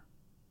you are.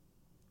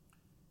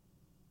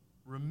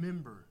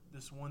 Remember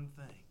this one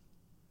thing.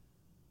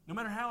 No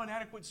matter how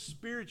inadequate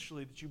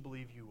spiritually that you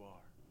believe you are.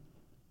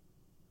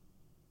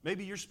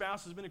 Maybe your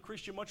spouse has been a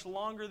Christian much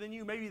longer than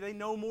you. Maybe they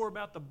know more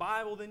about the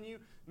Bible than you.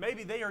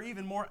 Maybe they are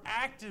even more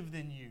active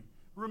than you.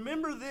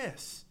 Remember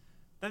this,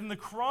 that in the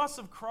cross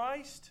of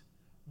Christ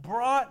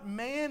brought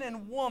man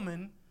and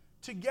woman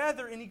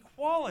together in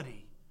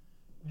equality.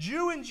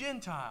 Jew and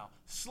Gentile,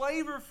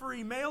 slave or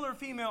free, male or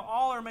female,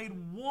 all are made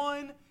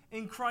one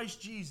in Christ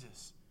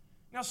Jesus.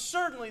 Now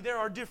certainly there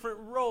are different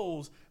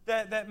roles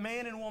that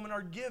man and woman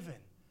are given.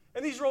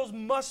 And these roles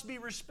must be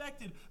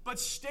respected. But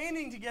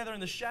standing together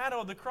in the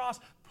shadow of the cross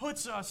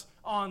puts us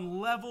on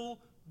level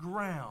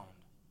ground.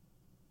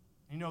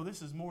 You know,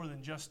 this is more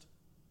than just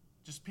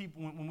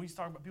people, when we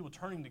talk about people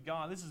turning to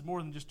God, this is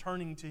more than just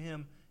turning to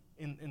Him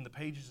in the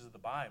pages of the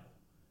Bible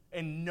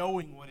and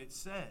knowing what it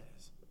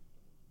says.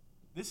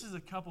 This is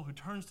a couple who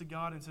turns to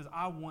God and says,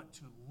 I want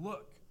to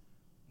look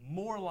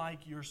more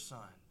like your Son.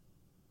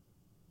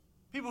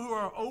 People who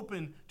are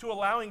open to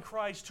allowing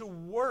Christ to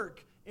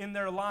work in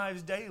their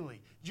lives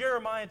daily.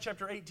 Jeremiah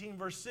chapter 18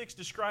 verse 6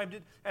 described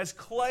it as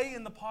clay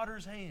in the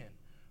potter's hand.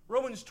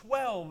 Romans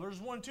 12 verse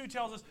 1 and 2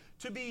 tells us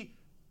to be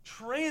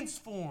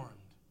transformed.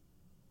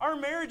 Our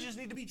marriages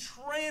need to be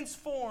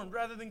transformed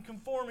rather than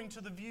conforming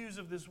to the views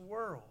of this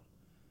world.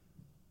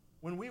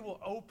 When we will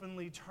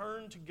openly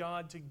turn to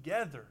God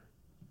together,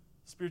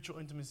 spiritual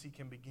intimacy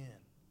can begin.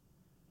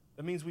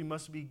 That means we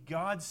must be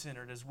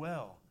God-centered as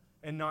well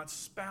and not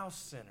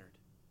spouse-centered.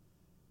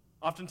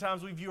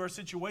 Oftentimes we view our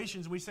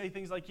situations and we say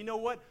things like, you know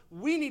what?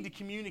 We need to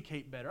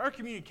communicate better. Our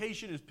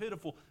communication is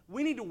pitiful.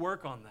 We need to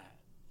work on that.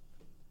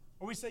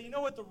 Or we say, you know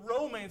what? The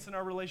romance in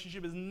our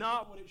relationship is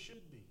not what it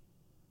should be.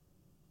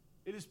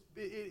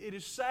 It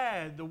is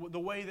sad the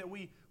way that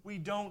we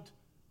don't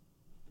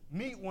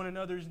meet one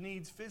another's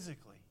needs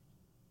physically.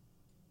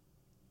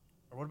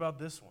 Or what about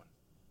this one?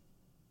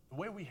 The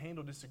way we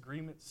handle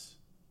disagreements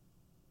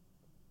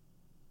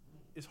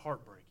is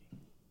heartbreaking.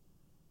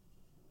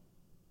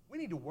 We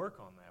need to work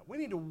on that. We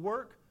need to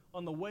work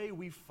on the way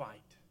we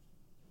fight.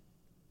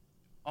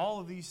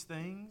 All of these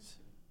things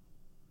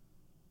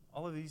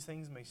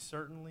may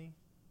certainly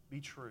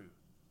be true.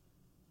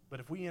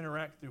 But if we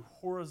interact through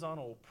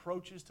horizontal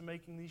approaches to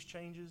making these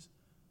changes,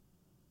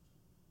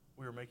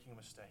 we are making a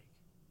mistake.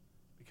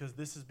 Because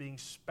this is being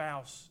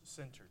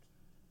spouse-centered.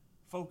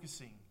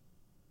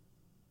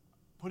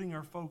 Putting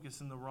our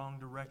focus in the wrong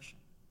direction.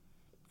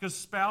 Because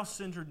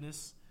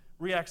spouse-centeredness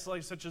reacts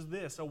like such as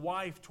this: a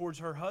wife towards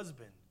her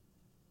husband,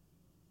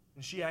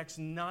 and she acts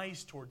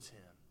nice towards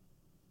him.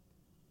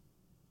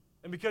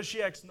 And because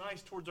she acts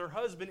nice towards her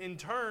husband, in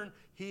turn,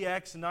 he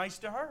acts nice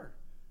to her.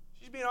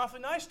 She's being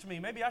awfully nice to me.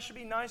 Maybe I should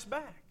be nice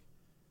back.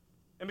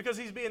 And because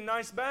he's being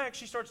nice back,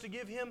 she starts to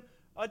give him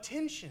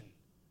attention.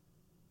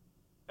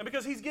 And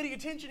because he's getting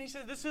attention, he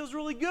says, this feels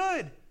really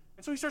good.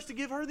 And so he starts to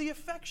give her the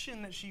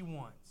affection that she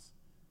wants.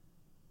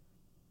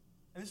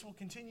 And this will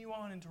continue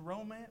on into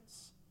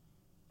romance.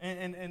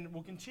 And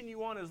will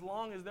continue on as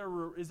long as there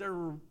is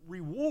a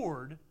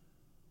reward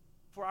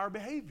for our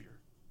behavior.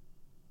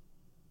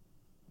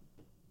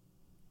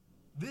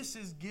 This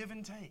is give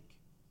and take.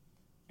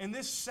 And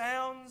this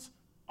sounds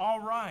all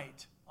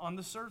right on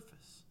the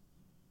surface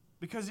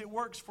because it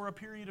works for a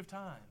period of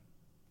time.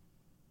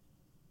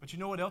 But you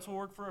know what else will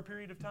work for a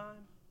period of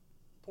time?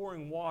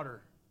 Pouring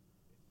water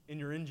in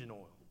your engine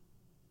oil.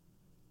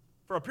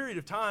 For a period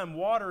of time,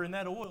 water in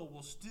that oil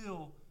will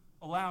still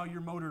allow your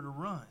motor to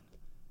run.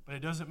 But it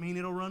doesn't mean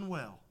it'll run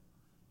well.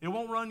 It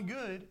won't run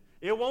good.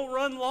 It won't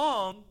run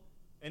long.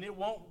 And it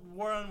won't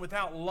run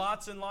without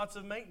lots and lots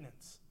of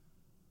maintenance.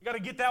 You got to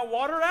get that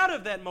water out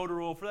of that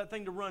motor oil for that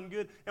thing to run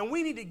good. And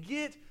we need to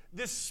get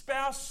this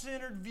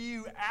spouse-centered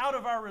view out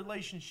of our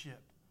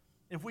relationship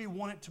if we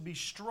want it to be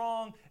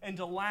strong and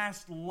to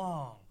last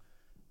long.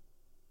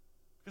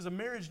 Because a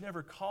marriage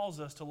never calls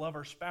us to love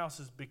our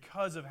spouses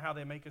because of how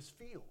they make us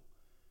feel.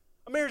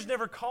 A marriage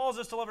never calls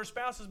us to love our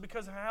spouses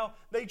because of how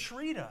they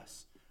treat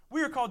us.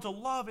 We are called to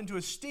love and to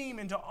esteem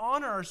and to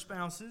honor our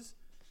spouses,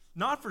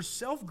 not for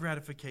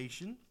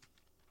self-gratification,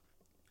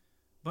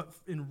 but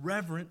in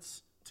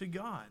reverence to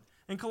God.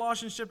 And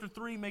Colossians chapter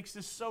 3 makes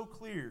this so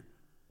clear.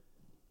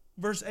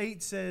 Verse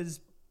 8 says,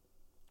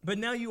 but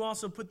now you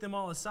also put them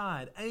all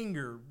aside: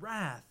 anger,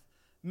 wrath,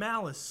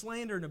 malice,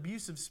 slander, and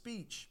abusive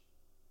speech.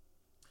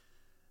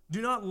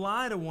 Do not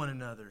lie to one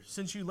another,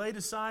 since you laid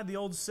aside the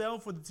old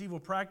self with its evil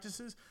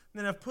practices, and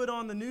then have put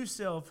on the new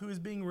self, who is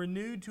being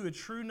renewed to a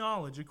true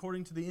knowledge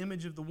according to the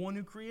image of the one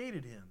who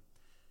created him.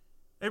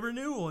 A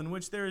renewal in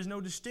which there is no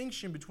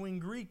distinction between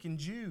Greek and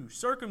Jew,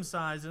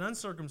 circumcised and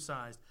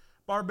uncircumcised,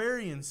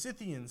 barbarian,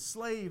 Scythian,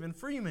 slave, and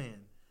free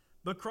man.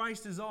 But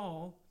Christ is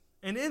all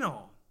and in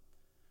all.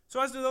 So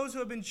as to those who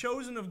have been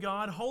chosen of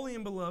God, holy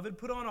and beloved,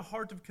 put on a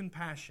heart of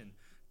compassion,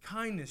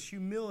 kindness,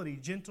 humility,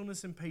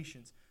 gentleness, and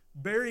patience,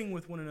 bearing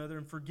with one another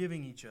and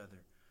forgiving each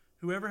other.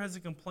 Whoever has a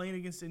complaint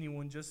against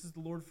anyone, just as the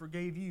Lord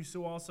forgave you,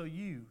 so also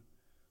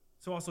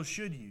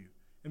should you.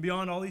 And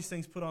beyond all these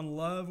things, put on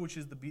love, which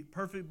is the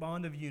perfect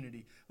bond of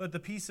unity. Let the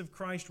peace of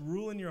Christ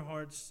rule in your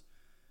hearts,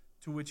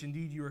 to which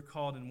indeed you are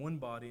called in one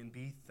body, and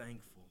be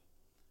thankful.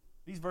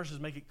 These verses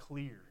make it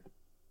clear.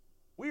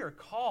 We are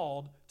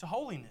called to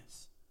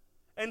holiness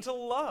and to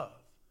love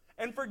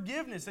and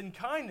forgiveness and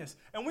kindness.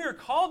 And we are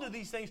called to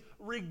these things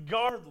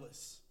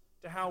regardless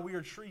to how we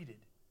are treated,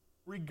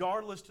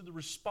 regardless to the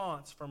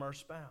response from our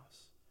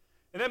spouse.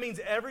 And that means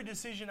every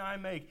decision I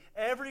make,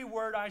 every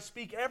word I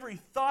speak, every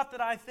thought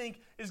that I think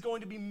is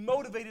going to be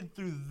motivated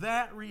through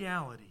that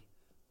reality.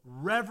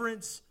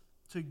 Reverence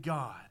to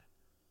God.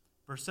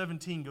 Verse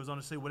 17 goes on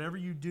to say, whatever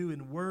you do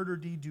in word or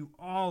deed, do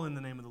all in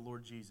the name of the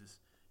Lord Jesus,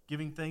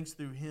 giving thanks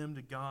through Him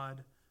to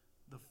God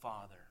the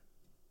Father.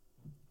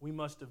 We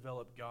must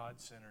develop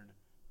God-centered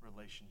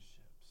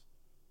relationships.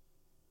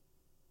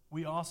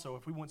 We also,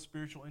 if we want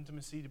spiritual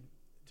intimacy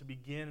to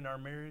begin in our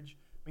marriage,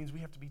 means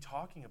we have to be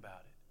talking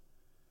about it.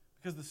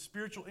 Because the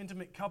spiritual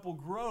intimate couple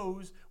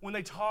grows when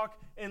they talk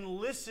and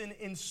listen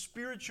in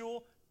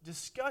spiritual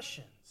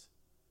discussions.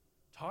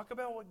 Talk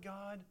about what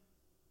God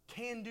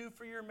can do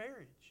for your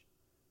marriage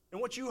and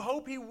what you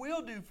hope He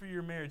will do for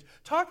your marriage.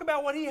 Talk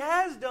about what He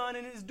has done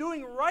and is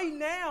doing right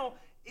now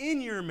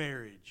in your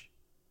marriage.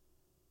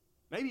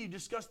 Maybe you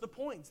discuss the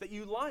points that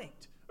you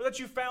liked or that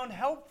you found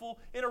helpful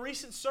in a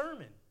recent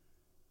sermon.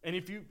 And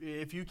if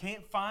you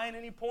can't find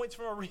any points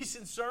from a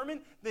recent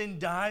sermon, then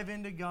dive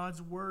into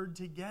God's Word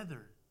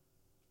together.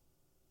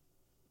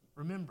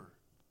 Remember,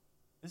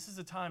 this is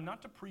a time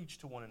not to preach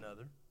to one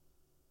another.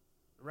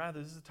 Rather,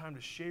 this is a time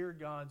to share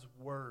God's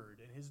Word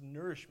and His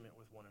nourishment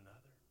with one another.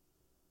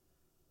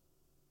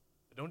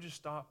 But don't just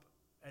stop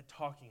at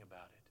talking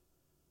about it.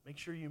 Make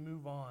sure you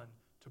move on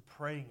to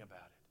praying about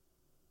it.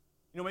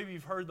 You know, maybe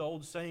you've heard the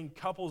old saying,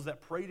 couples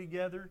that pray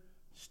together,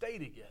 stay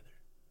together.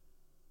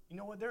 You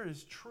know what? There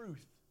is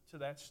truth to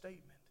that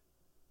statement.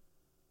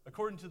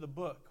 According to the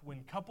book,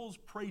 when couples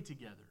pray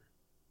together,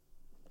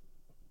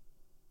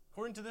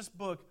 according to this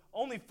book,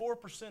 only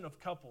 4% of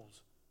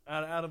couples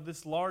out of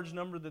this large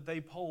number that they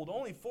polled,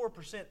 only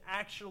 4%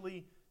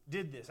 actually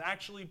did this,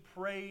 actually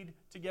prayed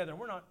together.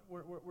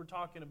 We're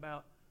talking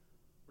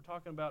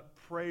about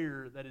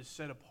prayer that is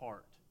set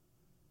apart.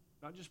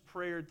 Not just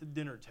prayer at the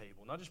dinner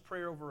table, not just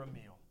prayer over a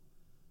meal.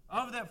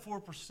 Of that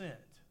 4%,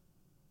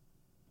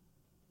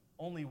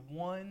 only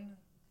 1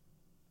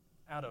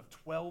 out of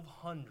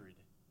 1,200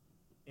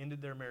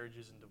 ended their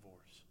marriages in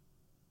divorce.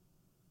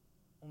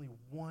 Only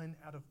 1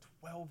 out of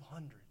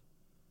 1,200.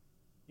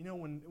 You know,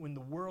 when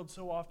the world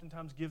so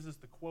oftentimes gives us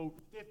the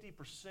quote,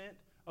 50%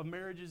 of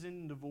marriages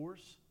end in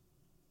divorce,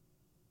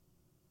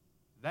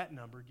 that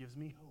number gives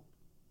me hope.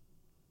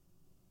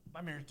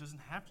 My marriage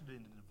doesn't have to end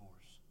in divorce.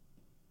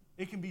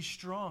 It can be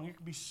strong. It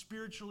can be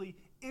spiritually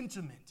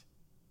intimate.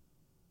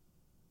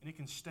 And it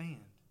can stand.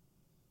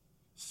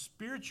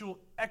 Spiritual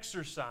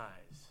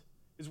exercise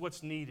is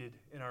what's needed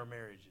in our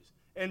marriages.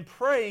 And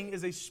praying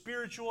is a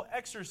spiritual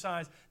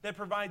exercise that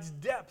provides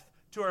depth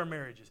to our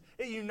marriages.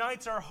 It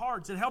unites our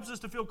hearts. It helps us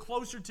to feel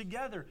closer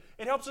together.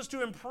 It helps us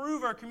to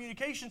improve our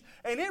communication.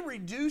 And it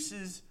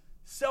reduces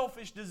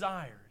selfish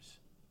desires.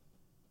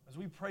 As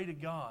we pray to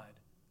God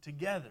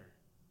together,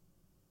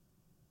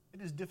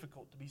 it is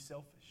difficult to be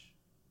selfish,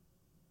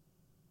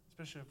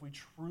 especially if we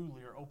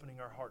truly are opening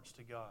our hearts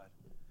to God.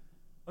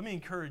 Let me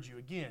encourage you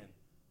again,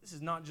 this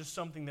is not just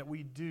something that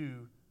we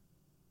do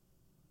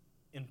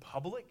in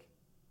public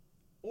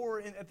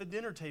or at the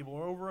dinner table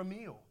or over a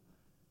meal.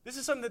 This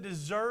is something that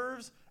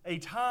deserves a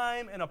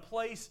time and a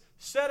place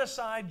set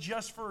aside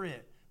just for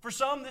it. For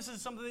some, this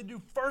is something they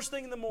do first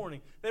thing in the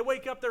morning. They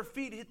wake up, their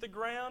feet hit the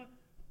ground,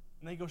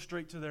 and they go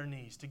straight to their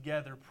knees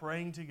together,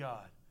 praying to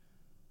God.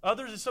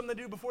 Others, it's something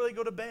they do before they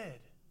go to bed.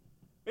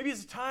 Maybe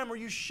it's a time where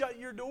you shut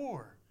your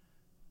door.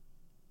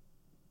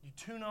 You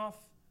turn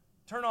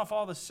off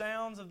all the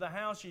sounds of the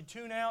house. You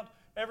tune out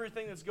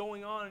everything that's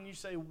going on, and you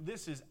say,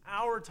 this is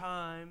our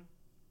time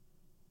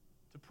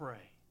to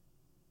pray.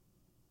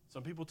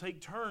 Some people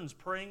take turns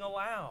praying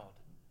aloud.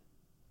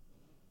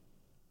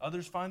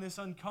 Others find this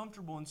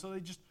uncomfortable, and so they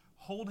just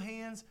hold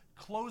hands,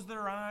 close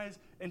their eyes,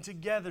 and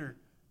together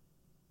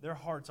their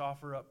hearts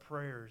offer up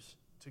prayers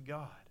to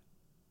God.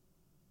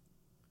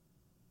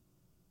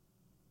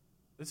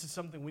 This is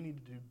something we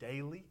need to do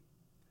daily.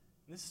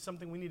 And this is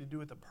something we need to do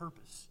with a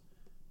purpose.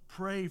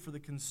 Pray for the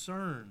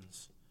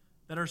concerns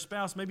that our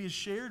spouse maybe has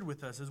shared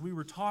with us as we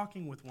were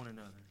talking with one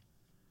another.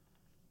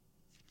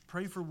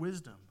 Pray for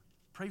wisdom.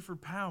 Pray for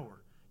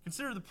power.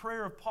 Consider the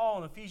prayer of Paul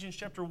in Ephesians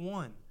chapter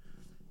 1.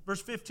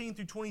 Verse 15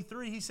 through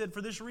 23, he said,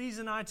 "For this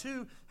reason I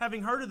too,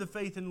 having heard of the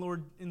faith in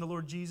the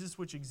Lord Jesus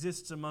which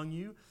exists among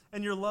you,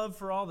 and your love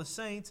for all the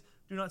saints,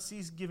 do not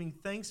cease giving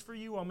thanks for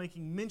you while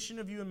making mention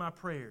of you in my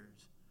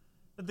prayers.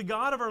 That the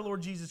God of our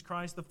Lord Jesus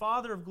Christ, the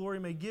Father of glory,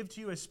 may give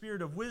to you a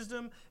spirit of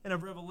wisdom and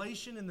of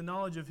revelation in the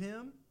knowledge of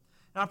Him,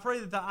 And I pray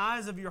that the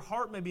eyes of your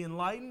heart may be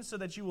enlightened so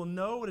that you will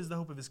know what is the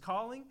hope of His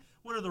calling,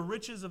 what are the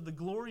riches of the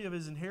glory of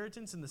His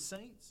inheritance in the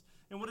saints,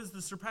 and what is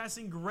the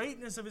surpassing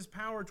greatness of His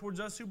power towards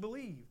us who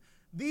believe.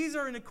 These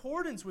are in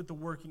accordance with the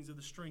workings of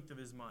the strength of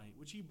His might,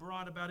 which He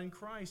brought about in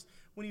Christ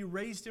when He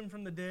raised Him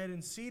from the dead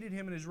and seated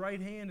Him in His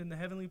right hand in the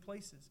heavenly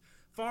places,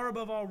 far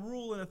above all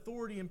rule and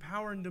authority and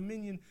power and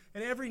dominion,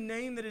 and every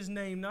name that is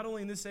named, not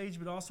only in this age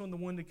but also in the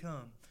one to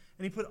come.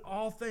 And He put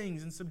all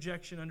things in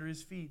subjection under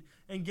His feet,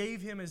 and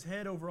gave Him as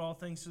head over all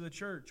things to the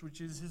church,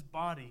 which is His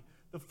body,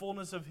 the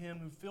fullness of Him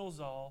who fills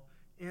all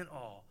in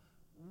all.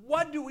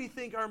 What do we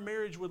think our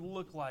marriage would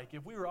look like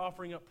if we were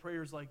offering up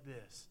prayers like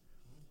this?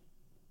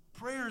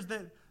 Prayers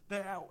that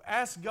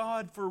ask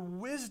God for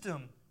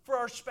wisdom for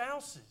our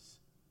spouses.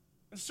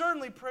 And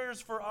certainly prayers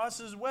for us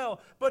as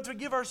well. But to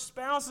give our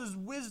spouses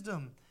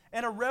wisdom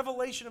and a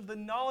revelation of the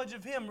knowledge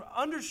of Him,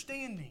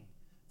 understanding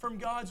from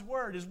God's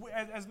Word.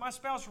 As my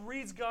spouse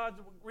reads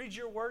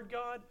your Word,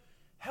 God,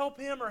 help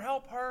him or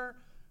help her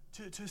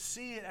to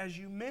see it as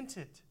you meant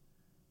it.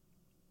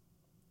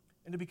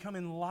 And to become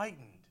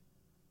enlightened.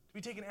 To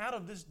be taken out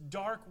of this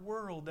dark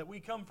world that we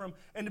come from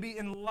and to be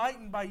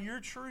enlightened by your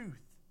truth.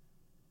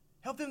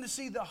 Help them to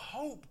see the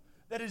hope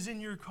that is in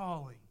your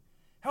calling.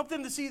 Help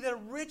them to see the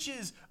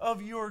riches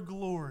of your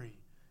glory.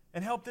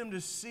 And help them to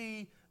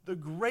see the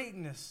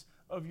greatness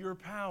of your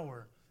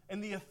power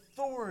and the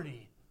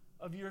authority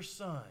of your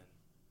Son.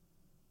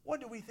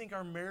 What do we think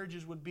our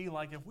marriages would be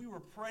like if we were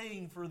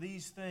praying for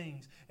these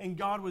things and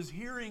God was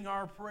hearing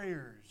our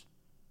prayers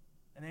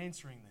and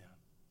answering them?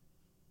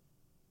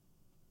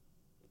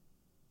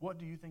 What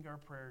do you think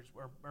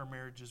our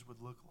marriages would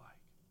look like?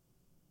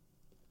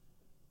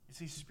 You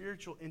see,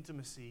 spiritual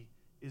intimacy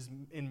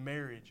in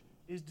marriage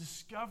is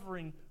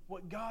discovering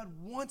what God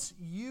wants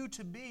you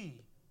to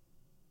be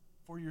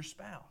for your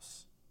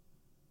spouse.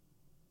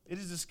 It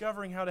is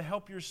discovering how to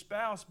help your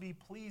spouse be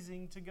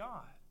pleasing to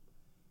God.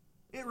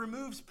 It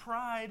removes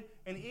pride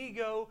and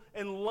ego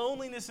and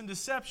loneliness and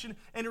deception,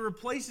 and it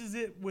replaces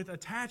it with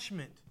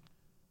attachment,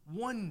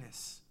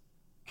 oneness,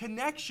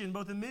 connection,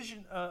 both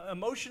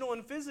emotional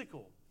and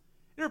physical.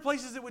 It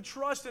replaces it with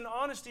trust and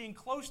honesty and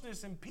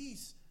closeness and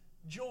peace,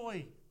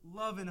 joy,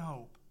 love, and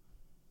hope.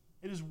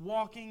 It is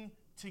walking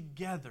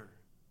together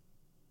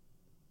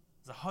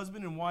as a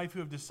husband and wife who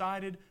have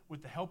decided,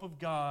 with the help of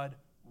God,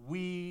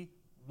 we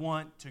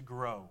want to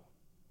grow.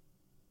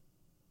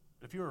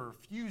 But if you are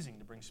refusing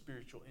to bring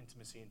spiritual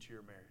intimacy into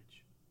your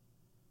marriage,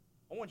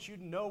 I want you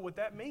to know what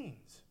that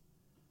means.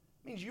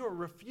 It means you are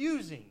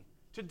refusing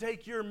to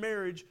take your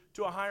marriage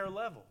to a higher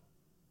level.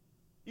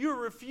 You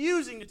are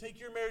refusing to take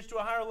your marriage to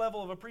a higher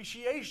level of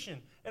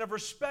appreciation and of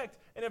respect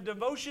and of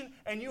devotion,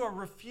 and you are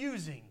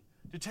refusing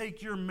to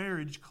take your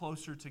marriage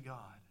closer to God.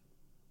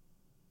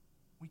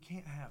 We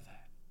can't have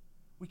that.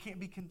 We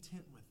can't be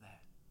content with that.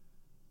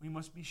 We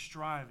must be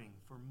striving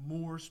for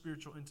more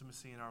spiritual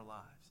intimacy in our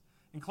lives.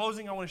 In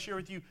closing, I want to share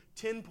with you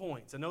 10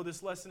 points. I know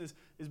this lesson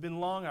has been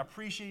long. I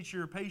appreciate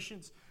your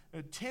patience.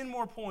 10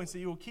 more points that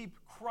you will keep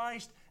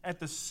Christ at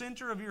the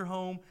center of your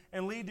home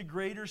and lead to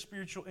greater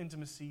spiritual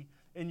intimacy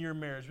in your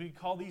marriage. We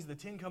call these the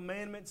 10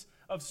 commandments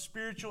of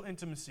spiritual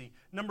intimacy.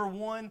 Number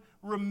 1,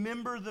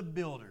 remember the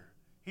builder.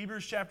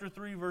 Hebrews chapter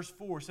 3, verse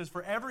 4 says,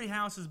 "For every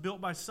house is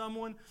built by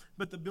someone,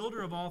 but the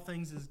builder of all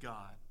things is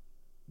God."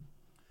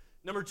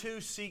 Number 2,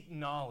 seek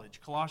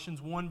knowledge.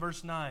 Colossians 1,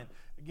 verse 9.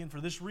 Again,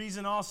 for this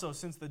reason also,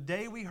 since the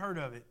day we heard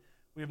of it,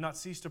 we have not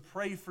ceased to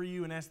pray for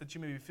you and ask that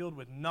you may be filled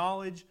with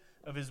knowledge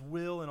of His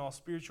will and all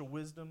spiritual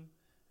wisdom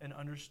and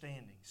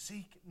understanding.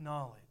 Seek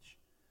knowledge.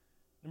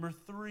 Number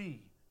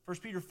 3,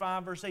 1 Peter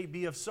 5, verse 8,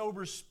 be of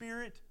sober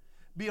spirit,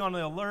 be on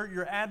the alert.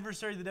 Your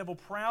adversary, the devil,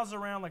 prowls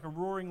around like a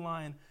roaring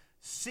lion,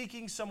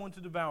 seeking someone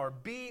to devour.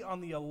 Be on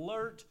the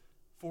alert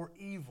for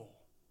evil.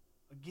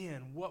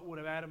 Again, what would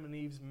have Adam and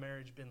Eve's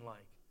marriage been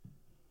like?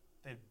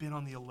 They had been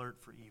on the alert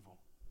for evil.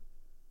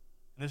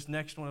 And this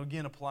next one,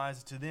 again,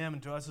 applies to them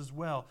and to us as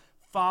well.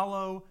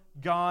 Follow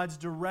God's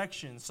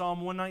direction.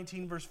 Psalm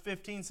 119, verse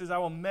 15 says, I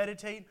will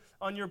meditate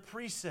on your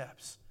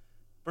precepts.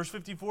 Verse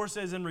 54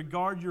 says, and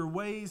regard your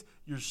ways,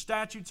 your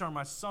statutes are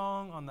my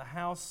song in the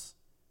house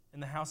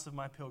of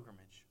my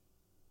pilgrimage.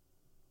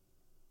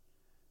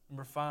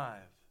 Number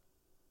 5,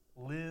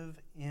 live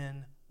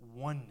in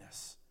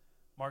oneness.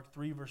 Mark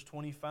 3, verse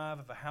 25,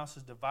 if a house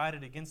is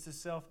divided against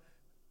itself,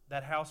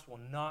 that house will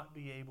not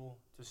be able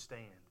to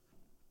stand.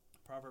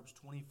 Proverbs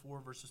 24,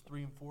 verses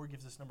 3 and 4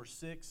 gives us number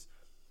 6.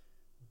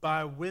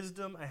 By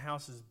wisdom a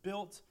house is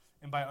built,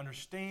 and by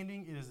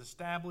understanding it is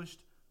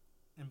established,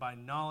 and by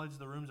knowledge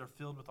the rooms are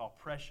filled with all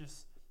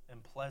precious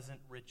and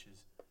pleasant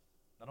riches.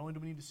 Not only do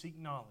we need to seek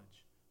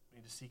knowledge, we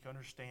need to seek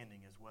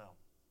understanding as well.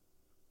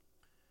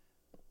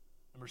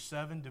 Number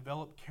 7,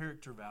 develop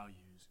character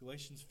values.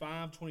 Galatians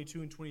 5,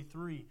 22 and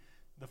 23.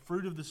 The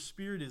fruit of the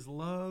Spirit is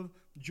love,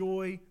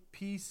 joy,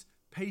 peace,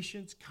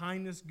 patience,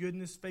 kindness,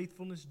 goodness,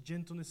 faithfulness,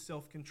 gentleness,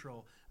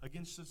 self-control.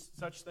 Against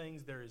such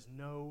things there is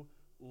no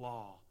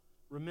law.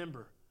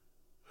 Remember,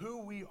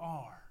 who we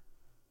are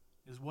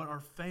is what our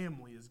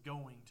family is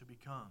going to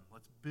become.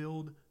 Let's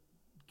build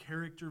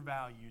character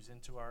values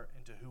into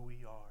who we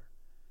are.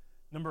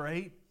 Number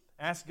 8,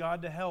 ask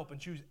God to help and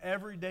choose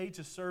every day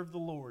to serve the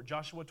Lord.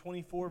 Joshua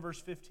 24,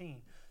 verse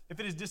 15. If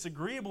it is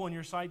disagreeable in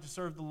your sight to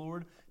serve the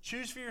Lord,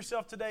 choose for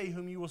yourself today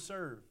whom you will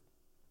serve,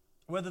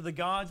 whether the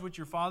gods which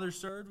your fathers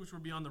served, which were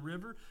beyond the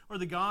river, or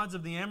the gods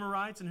of the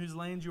Amorites in whose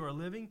lands you are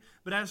living.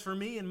 But as for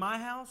me and my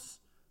house,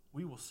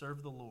 we will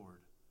serve the Lord.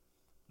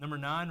 Number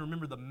 9,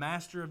 remember the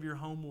master of your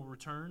home will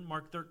return.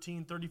 Mark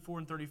 13, 34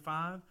 and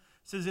 35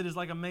 says, it is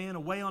like a man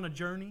away on a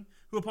journey,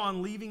 who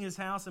upon leaving his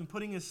house and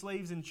putting his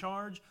slaves in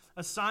charge,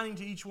 assigning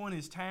to each one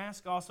his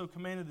task, also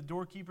commanded the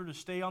doorkeeper to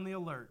stay on the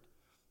alert.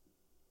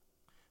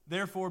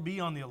 Therefore be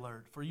on the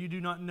alert, for you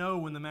do not know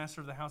when the master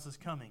of the house is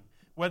coming,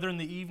 whether in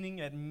the evening,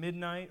 at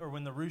midnight, or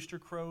when the rooster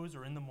crows,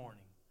 or in the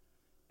morning.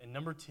 And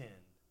number 10,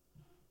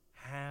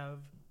 have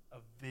a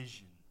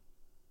vision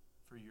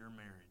for your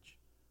marriage.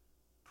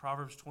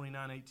 Proverbs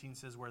 29:18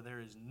 says, where there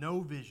is no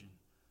vision,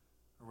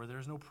 or where there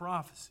is no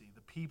prophecy,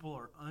 the people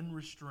are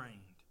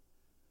unrestrained.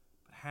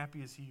 But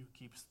happy is he who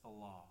keeps the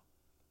law.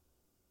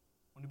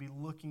 We want to be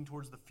looking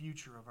towards the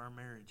future of our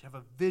marriage. Have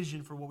a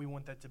vision for what we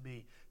want that to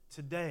be.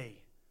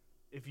 Today,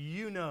 if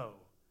you know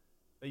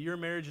that your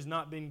marriage has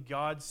not been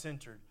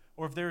God-centered,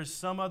 or if there is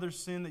some other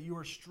sin that you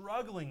are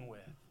struggling with,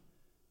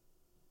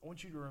 I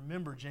want you to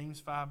remember James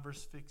 5,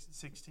 verse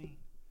 16.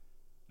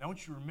 And I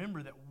want you to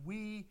remember that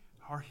we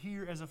are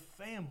here as a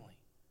family,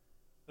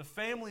 the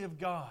family of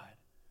God,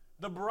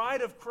 the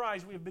bride of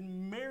Christ. We have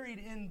been married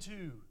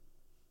into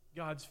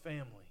God's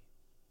family.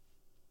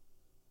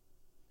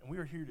 And we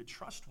are here to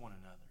trust one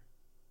another.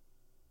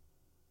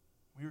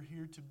 We are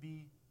here to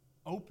be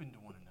open to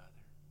one another.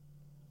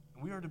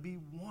 And we are to be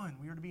one.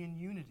 We are to be in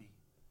unity.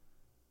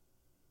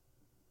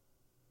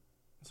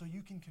 And so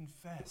you can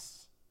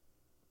confess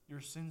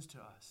your sins to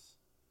us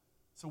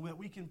so that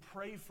we can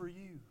pray for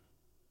you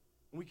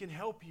and we can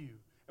help you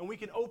and we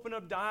can open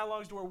up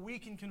dialogues to where we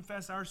can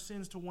confess our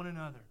sins to one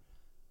another.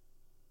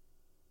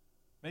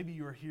 Maybe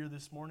you are here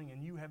this morning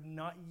and you have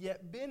not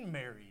yet been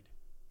married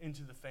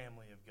into the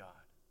family of God.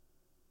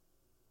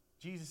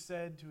 Jesus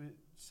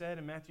said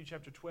in Matthew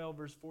chapter 12,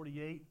 verse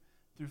 48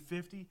 through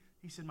 50,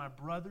 he said, my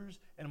brothers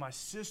and my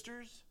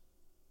sisters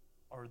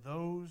are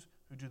those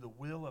who do the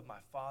will of my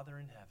Father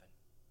in heaven.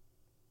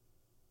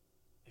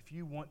 If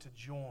you want to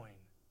join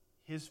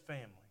his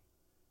family,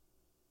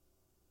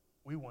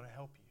 we want to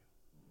help you.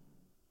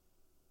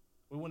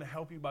 We want to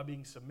help you by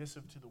being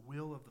submissive to the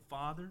will of the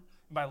Father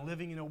and by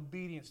living in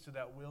obedience to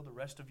that will the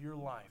rest of your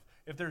life.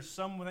 If there's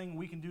something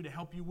we can do to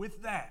help you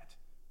with that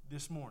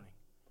this morning,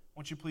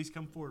 won't you please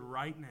come forward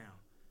right now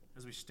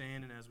as we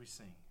stand and as we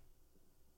sing.